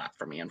falls flat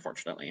for me,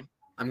 unfortunately.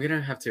 I'm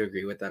gonna have to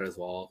agree with that as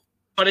well.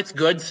 But it's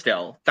good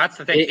still. That's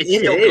the thing. It's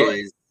still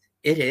good.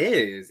 It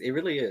is. It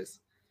really is.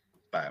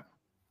 But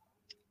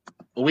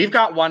we've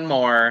got one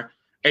more.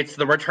 It's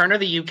the return of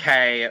the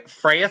UK.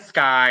 Freya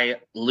Sky,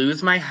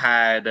 Lose My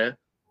Head.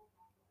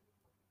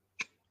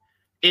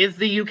 Is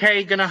the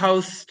UK going to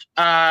host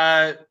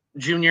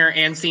junior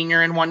and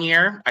senior in 1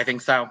 year? I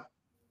think so.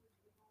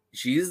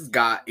 She's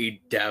got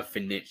a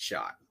definite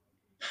shot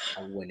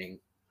of winning.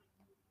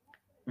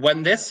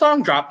 When this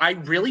song dropped, I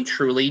really,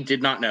 truly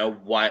did not know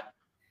what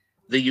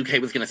the UK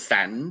was going to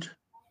send.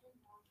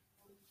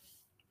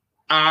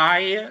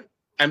 I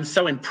am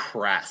so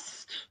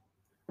impressed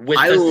with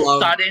the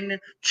sudden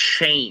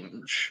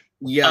change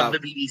of the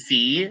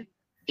BBC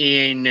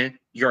in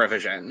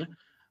Eurovision.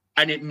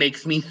 And it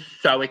makes me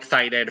so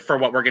excited for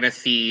what we're going to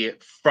see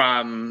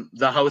from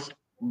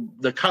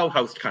the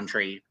co-host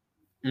country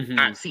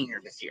at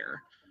senior this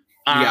year.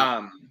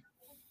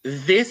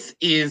 This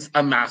is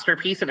a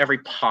masterpiece in every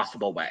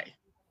possible way.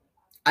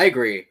 I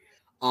agree.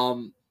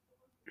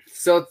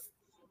 So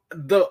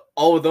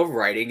the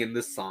writing in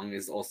this song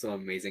is also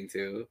amazing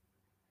too.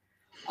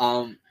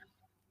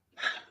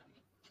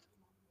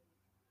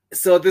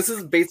 So this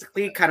is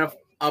basically kind of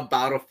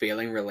about a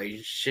failing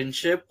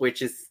relationship,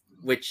 which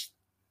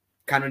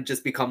kind of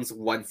just becomes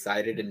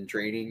one-sided and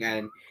draining,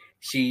 and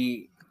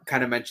she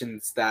kind of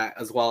mentions that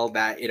as well,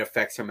 that it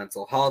affects her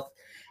mental health.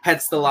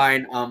 Hence the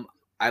line,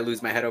 I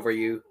lose my head over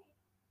you.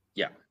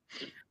 Yeah.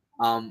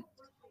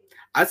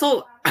 I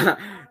saw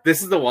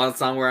this is the one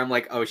song where I'm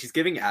like, oh, she's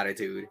giving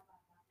attitude.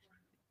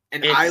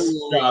 And I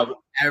love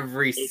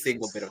every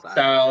single bit of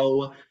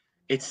that.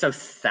 It's so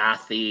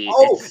sassy.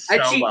 Oh, it's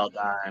so well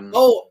done.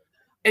 Oh,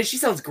 and she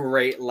sounds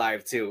great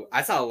live too.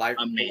 I saw a live.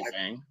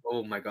 Amazing.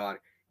 Oh my god.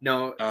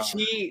 No,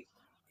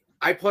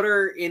 I put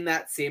her in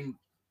that same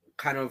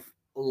kind of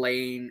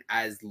lane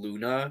as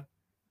Luna,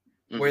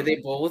 where they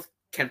both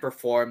can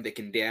perform, they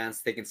can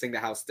dance, they can sing the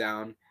house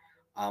down.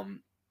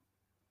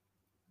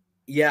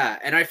 Yeah,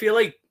 and I feel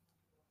like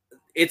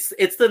it's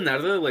the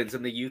Netherlands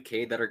and the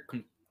UK that are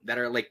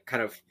like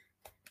kind of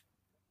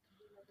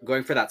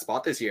going for that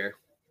spot this year.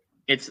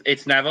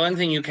 It's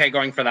Netherlands and UK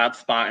going for that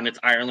spot, and it's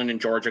Ireland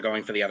and Georgia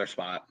going for the other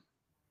spot.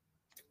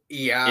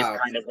 Yeah, Is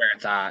kind of where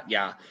it's at.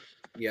 Yeah.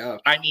 yeah.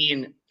 I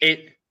mean,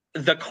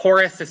 the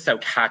chorus is so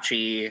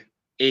catchy.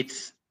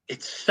 It's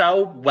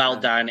so well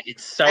done.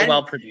 It's so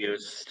well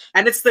produced.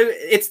 And it's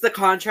the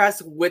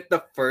contrast with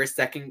the first,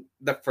 and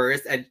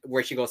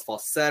where she goes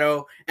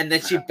falsetto, and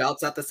then she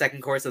belts out the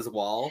second chorus as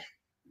well.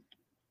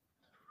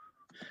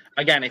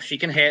 Again, if she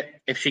can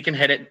hit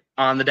it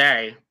on the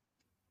day.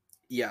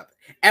 Yep.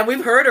 And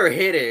we've heard her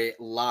hit it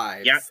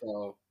live. Yep.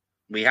 So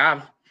we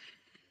have.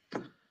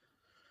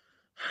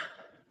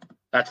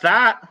 That's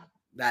that.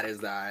 That is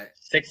that.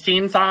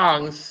 16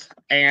 songs.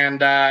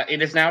 And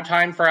it is now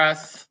time for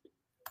us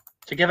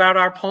to give out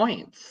our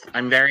points.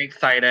 I'm very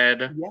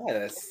excited.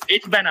 Yes.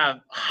 It's been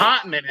a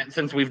hot minute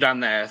since we've done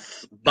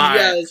this, but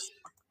yes.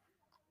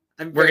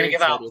 We're going to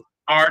give out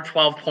our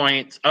 12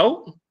 points.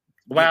 Oh,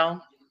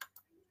 well,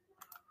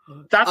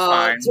 that's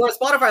fine. To our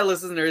Spotify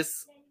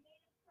listeners,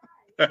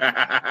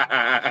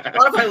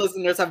 Spotify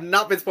listeners have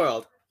not been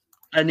spoiled.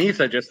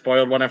 Anissa just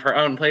spoiled one of her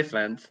own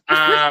placements.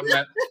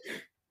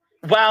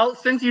 Well,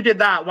 since you did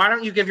that, why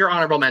don't you give your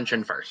honorable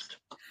mention first?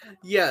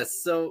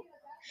 Yes, so,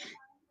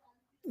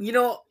 you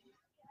know,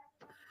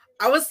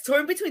 I was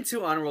torn between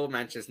two honorable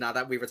mentions now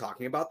that we were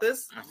talking about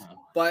this.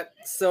 But,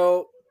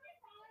 so,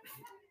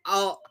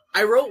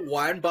 I wrote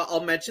one, but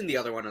I'll mention the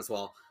other one as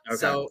well. Okay.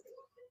 So,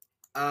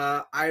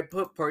 I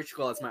put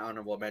Portugal as my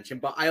honorable mention,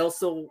 but I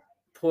also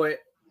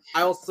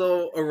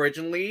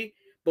originally,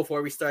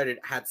 before we started,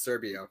 had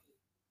Serbia.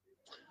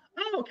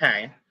 Oh,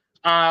 okay.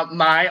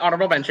 My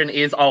honorable mention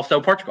is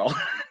also Portugal.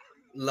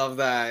 Love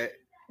that.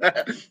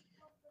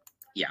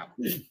 Yeah.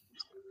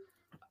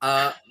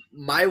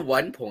 My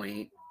 1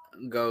 point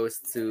goes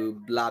to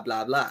blah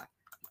blah blah.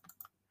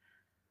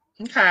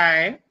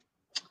 Okay.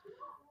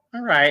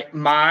 All right.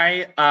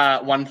 My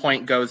 1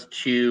 point goes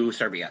to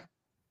Serbia.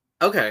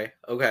 Okay.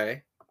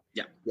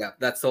 Yeah,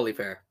 that's totally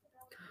fair.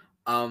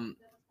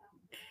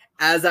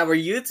 As our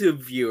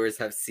YouTube viewers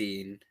have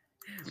seen,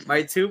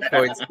 my 2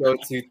 points go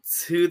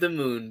to the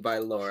Moon by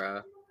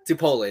Laura, to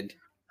Poland.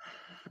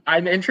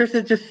 I'm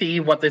interested to see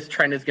what this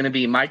trend is going to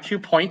be. My 2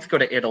 points go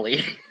to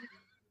Italy.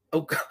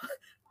 Oh, God.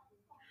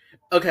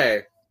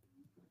 Okay.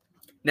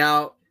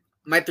 Now,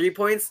 my 3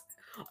 points,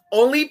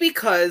 only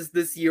because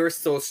this year is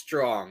so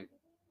strong.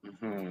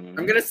 Mm-hmm.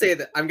 I'm going to say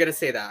that. I'm going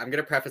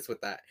to preface with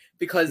that.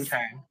 Because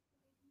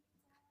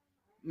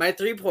my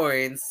 3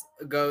 points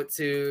go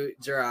to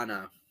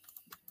Jorana.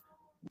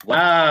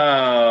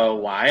 Wow,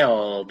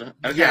 wild.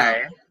 Okay.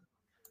 Yeah.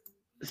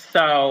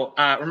 So,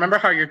 remember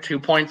how your 2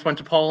 points went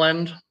to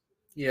Poland?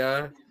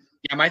 Yeah.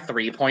 Yeah, my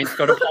 3 points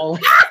go to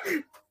Poland.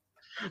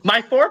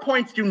 My 4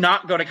 points do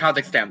not go to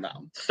Kazakhstan,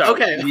 though. So,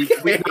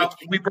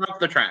 we broke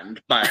the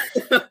trend, but...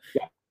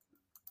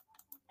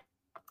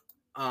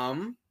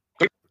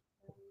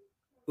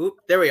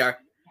 Oop, there we are.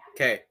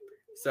 Okay.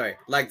 Sorry,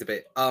 lagged a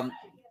bit. I'm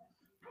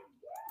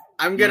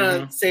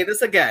gonna say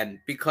this again,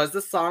 because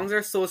the songs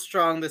are so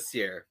strong this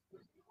year.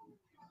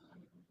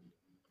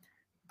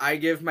 I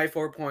give my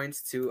 4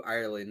 points to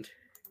Ireland.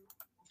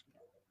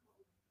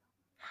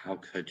 How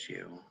could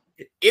you?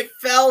 It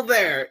fell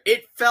there.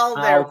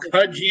 How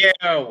could you?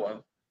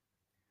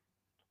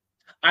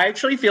 I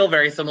actually feel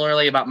very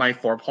similarly about my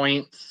 4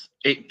 points.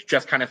 It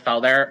just kind of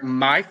fell there.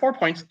 My 4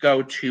 points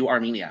go to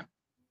Armenia.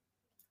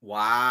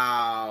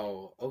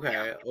 Wow.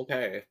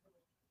 Okay.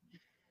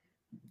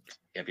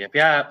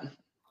 Yep.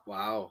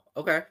 Wow.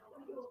 Okay.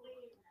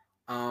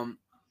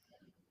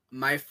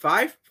 My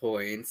 5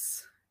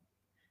 points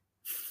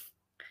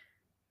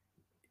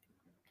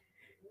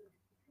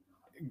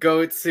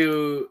go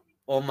to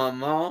O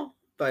Maman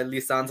by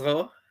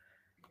Lisandro.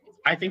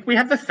 I think we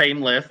have the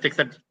same list,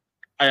 except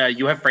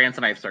you have France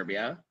and I have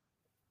Serbia.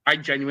 I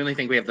genuinely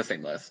think we have the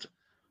same list.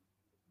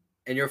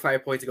 And your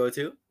 5 points go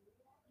to?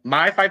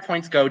 My 5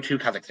 points go to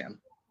Kazakhstan.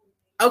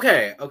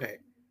 Okay.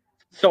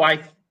 So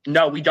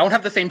no, we don't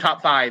have the same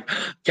top 5.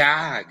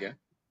 Gag.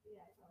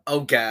 Oh,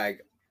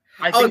 gag.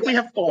 I think we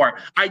have 4.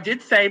 I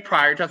did say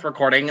prior to us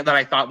recording that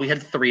I thought we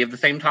had 3 of the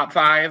same top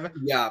 5.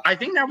 Yeah. I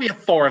think now we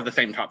have 4 of the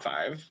same top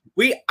 5.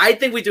 I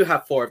think we do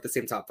have 4 of the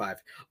same top 5.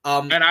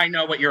 And I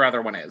know what your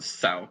other one is,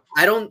 so.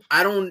 I don't.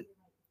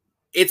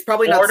 It's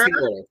probably not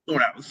single.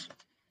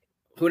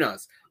 Who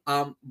knows?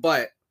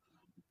 But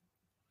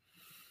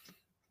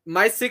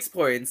my 6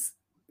 points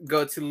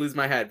go to Lose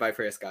My Head by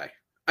Freya Sky.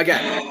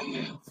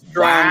 Again.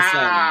 Strong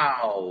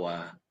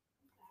song.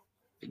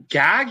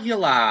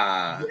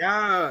 Gagula.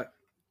 Yeah.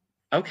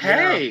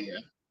 Okay. Yeah.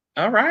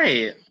 All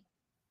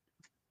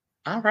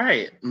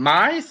right.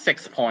 My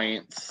 6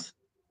 points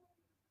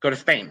go to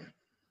Spain.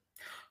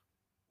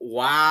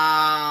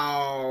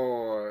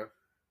 Wow.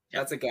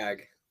 That's a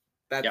gag.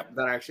 That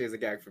actually is a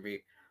gag for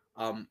me.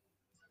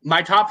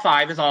 My top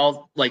 5 is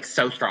all like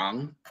so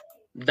strong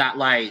that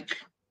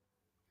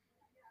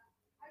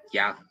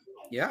yeah.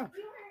 Yeah.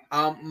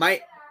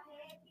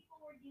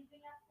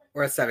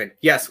 We're at 7.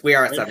 Yes, we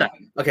are at We're at 7.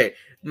 7. Okay,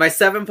 my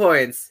 7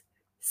 points.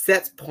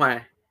 7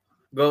 points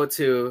go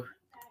to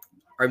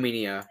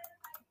Armenia.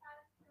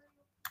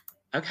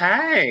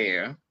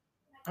 Okay.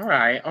 All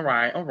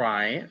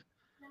right.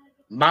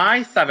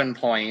 My 7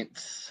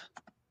 points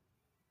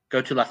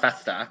go to La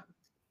Festa.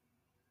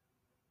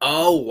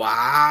 Oh,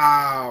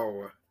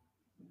 wow.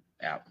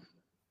 Yeah.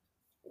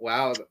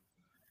 Wow.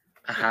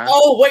 Uh-huh.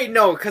 Oh, wait,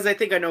 no, because I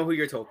think I know who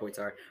your 12 points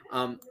are.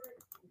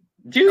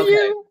 Do okay.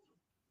 you?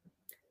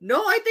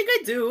 No, I think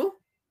I do.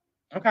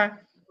 Okay.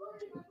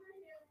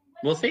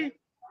 We'll see.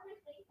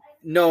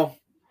 No,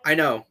 I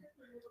know.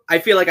 I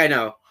feel like I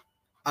know.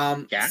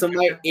 Yeah. So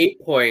my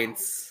 8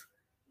 points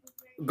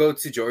go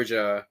to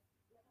Georgia.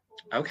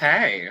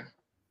 Okay.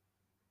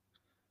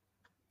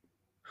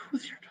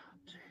 Who's your top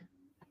 2?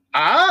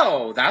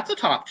 Oh, that's a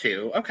top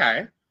 2.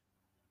 Okay.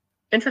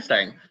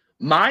 Interesting.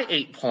 My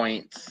 8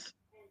 points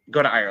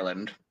go to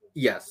Ireland.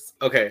 Yes.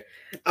 Okay.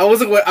 I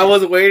was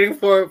waiting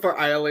for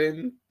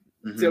Ireland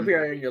to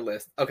appear on your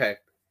list. Okay.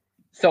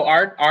 So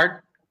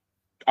our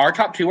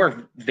top 2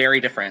 are very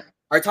different.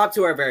 Our top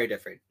 2 are very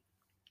different.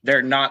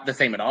 They're not the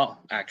same at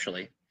all,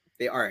 actually.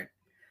 They aren't.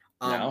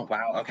 No.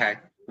 Wow. Okay.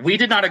 We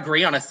did not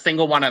agree on a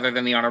single one other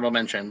than the honorable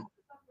mention.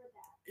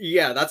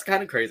 Yeah, that's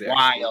kind of crazy.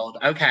 Wild.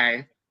 Actually.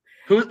 Okay.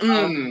 Who's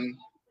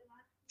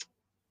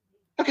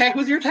Okay,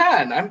 who's your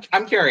 10?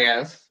 I'm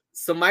curious.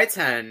 So my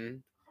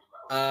 10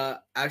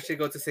 actually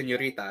go to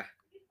Señorita.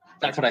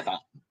 That's what I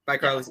thought. By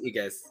Carlos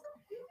Iges.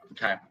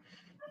 Okay.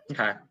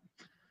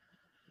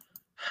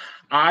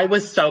 I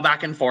was so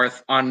back and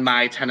forth on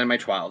my 10 and my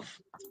 12.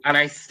 And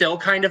I still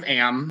kind of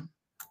am.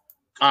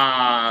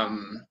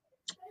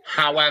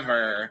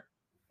 However,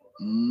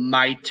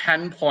 my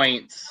 10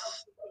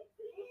 points,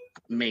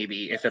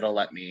 maybe, if it'll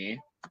let me.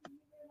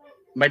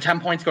 My 10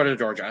 points go to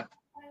Georgia.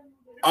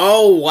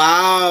 Oh,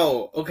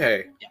 wow.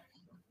 Okay.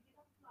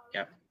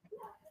 Yep.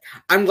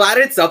 I'm glad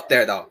it's up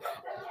there, though.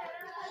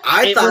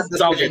 I thought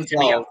this was your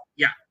 12.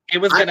 Yeah, it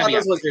was going to be.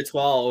 This was your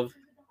 12.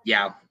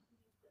 Yeah.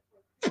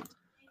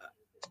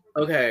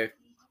 Okay.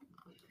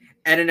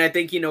 And then I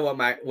think you know what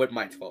my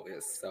 12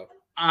 is. So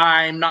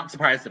I'm not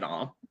surprised at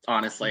all,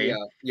 honestly.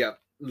 Yeah.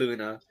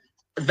 Luna.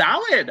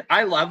 Valid.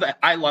 I love it.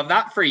 I love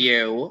that for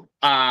you.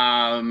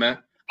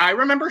 I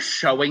remember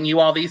showing you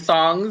all these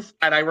songs,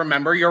 and I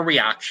remember your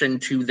reaction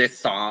to this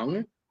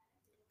song.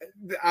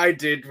 I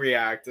did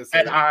react.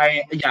 And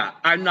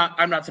I'm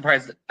not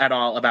surprised at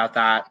all about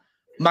that.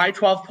 My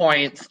 12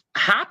 points,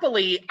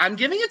 happily, I'm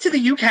giving it to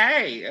the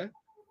UK.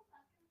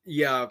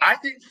 Yeah. I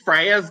think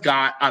Freya's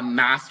got a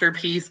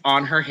masterpiece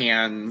on her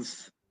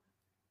hands.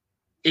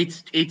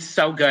 It's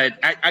so good.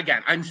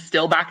 Again, I'm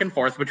still back and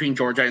forth between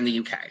Georgia and the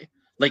UK.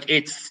 Like,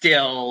 it's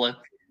still,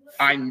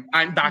 I'm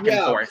back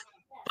and forth.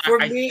 But for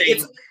me,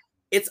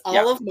 it's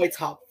all of my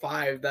top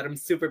 5 that I'm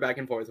super back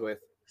and forth with.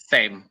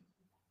 Same.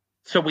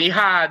 So we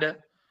had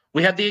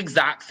the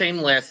exact same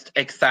list,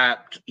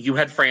 except you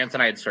had France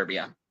and I had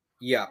Serbia.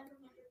 Yeah.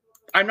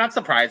 I'm not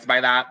surprised by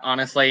that,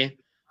 honestly.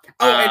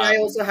 Oh, and I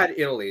also had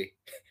Italy.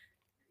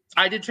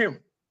 I did too.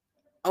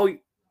 Oh,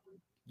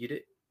 you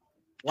did?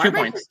 Why 2 am I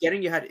points.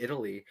 forgetting you had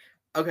Italy?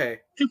 Okay.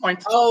 2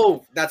 points.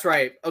 Oh, that's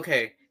right.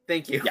 Okay.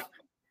 Thank you.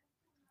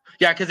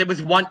 Yeah, because it was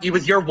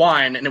your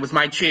 1 and it was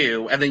my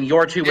 2, and then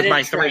your 2 was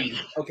my 3.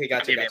 Okay,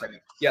 gotcha.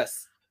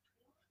 Yes.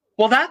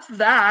 Well, that's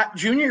that.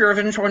 Junior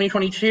Eurovision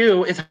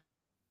 2022 is.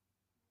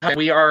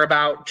 We are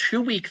about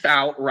 2 weeks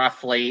out,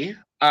 roughly.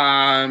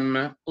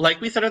 Like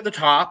we said at the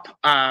top,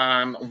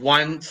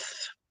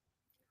 once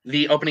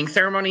the opening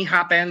ceremony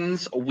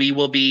happens, we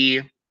will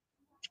be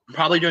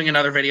probably doing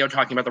another video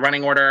talking about the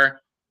running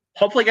order.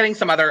 Hopefully, getting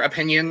some other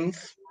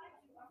opinions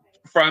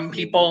from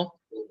people.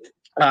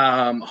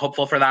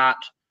 Hopeful for that.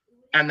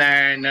 And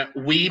then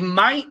we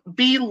might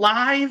be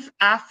live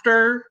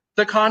after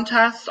the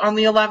contest on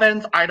the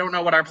 11th. I don't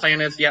know what our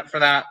plan is yet for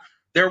that.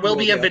 There will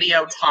be a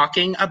video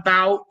talking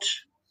about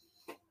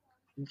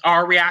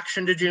our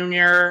reaction to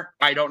Junior.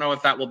 I don't know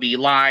if that will be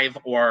live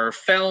or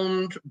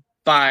filmed,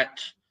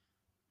 but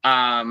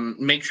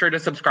make sure to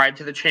subscribe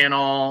to the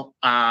channel.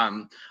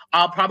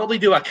 I'll probably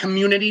do a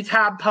community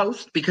tab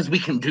post because we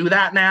can do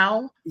that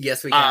now.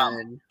 Yes, we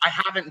can. I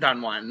haven't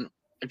done one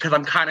because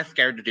I'm kind of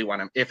scared to do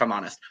one, if I'm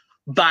honest.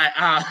 But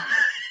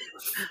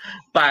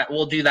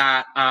we'll do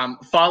that.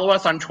 Follow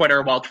us on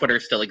Twitter while Twitter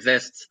still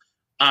exists.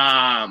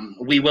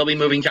 We will be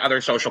moving to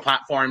other social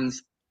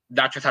platforms.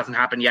 That just hasn't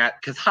happened yet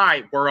because,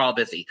 we're all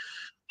busy.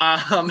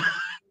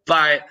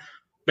 But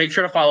make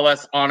sure to follow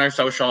us on our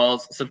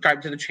socials.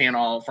 Subscribe to the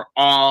channel for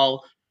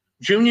all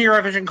Junior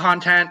Eurovision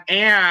content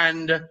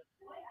and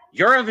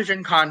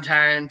Eurovision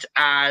content,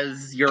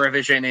 as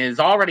Eurovision is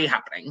already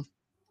happening.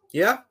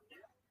 Yeah.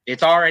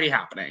 It's already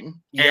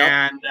happening. Yep.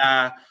 And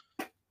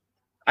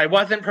I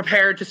wasn't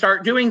prepared to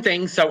start doing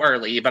things so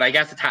early, but I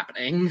guess it's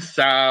happening.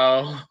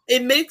 So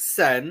it makes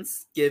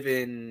sense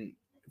given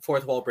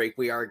fourth wall break.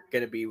 We are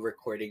going to be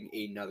recording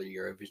another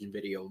Eurovision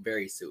video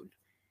very soon.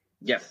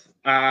 Yes.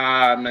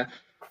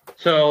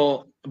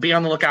 So be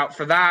on the lookout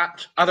for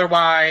that.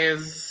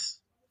 Otherwise,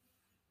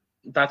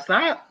 that's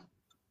that.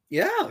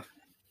 Yeah.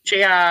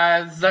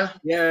 Cheers.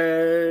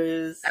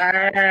 Yes.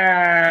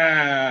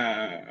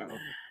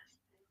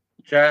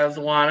 Just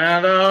one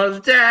of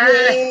those days.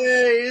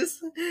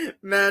 Yes.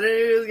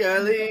 Matters,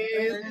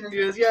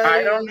 Galley's.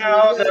 I don't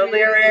know the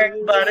lyrics,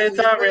 but it's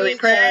a really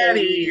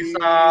pretty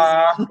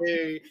song.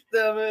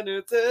 The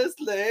minute to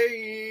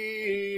slay.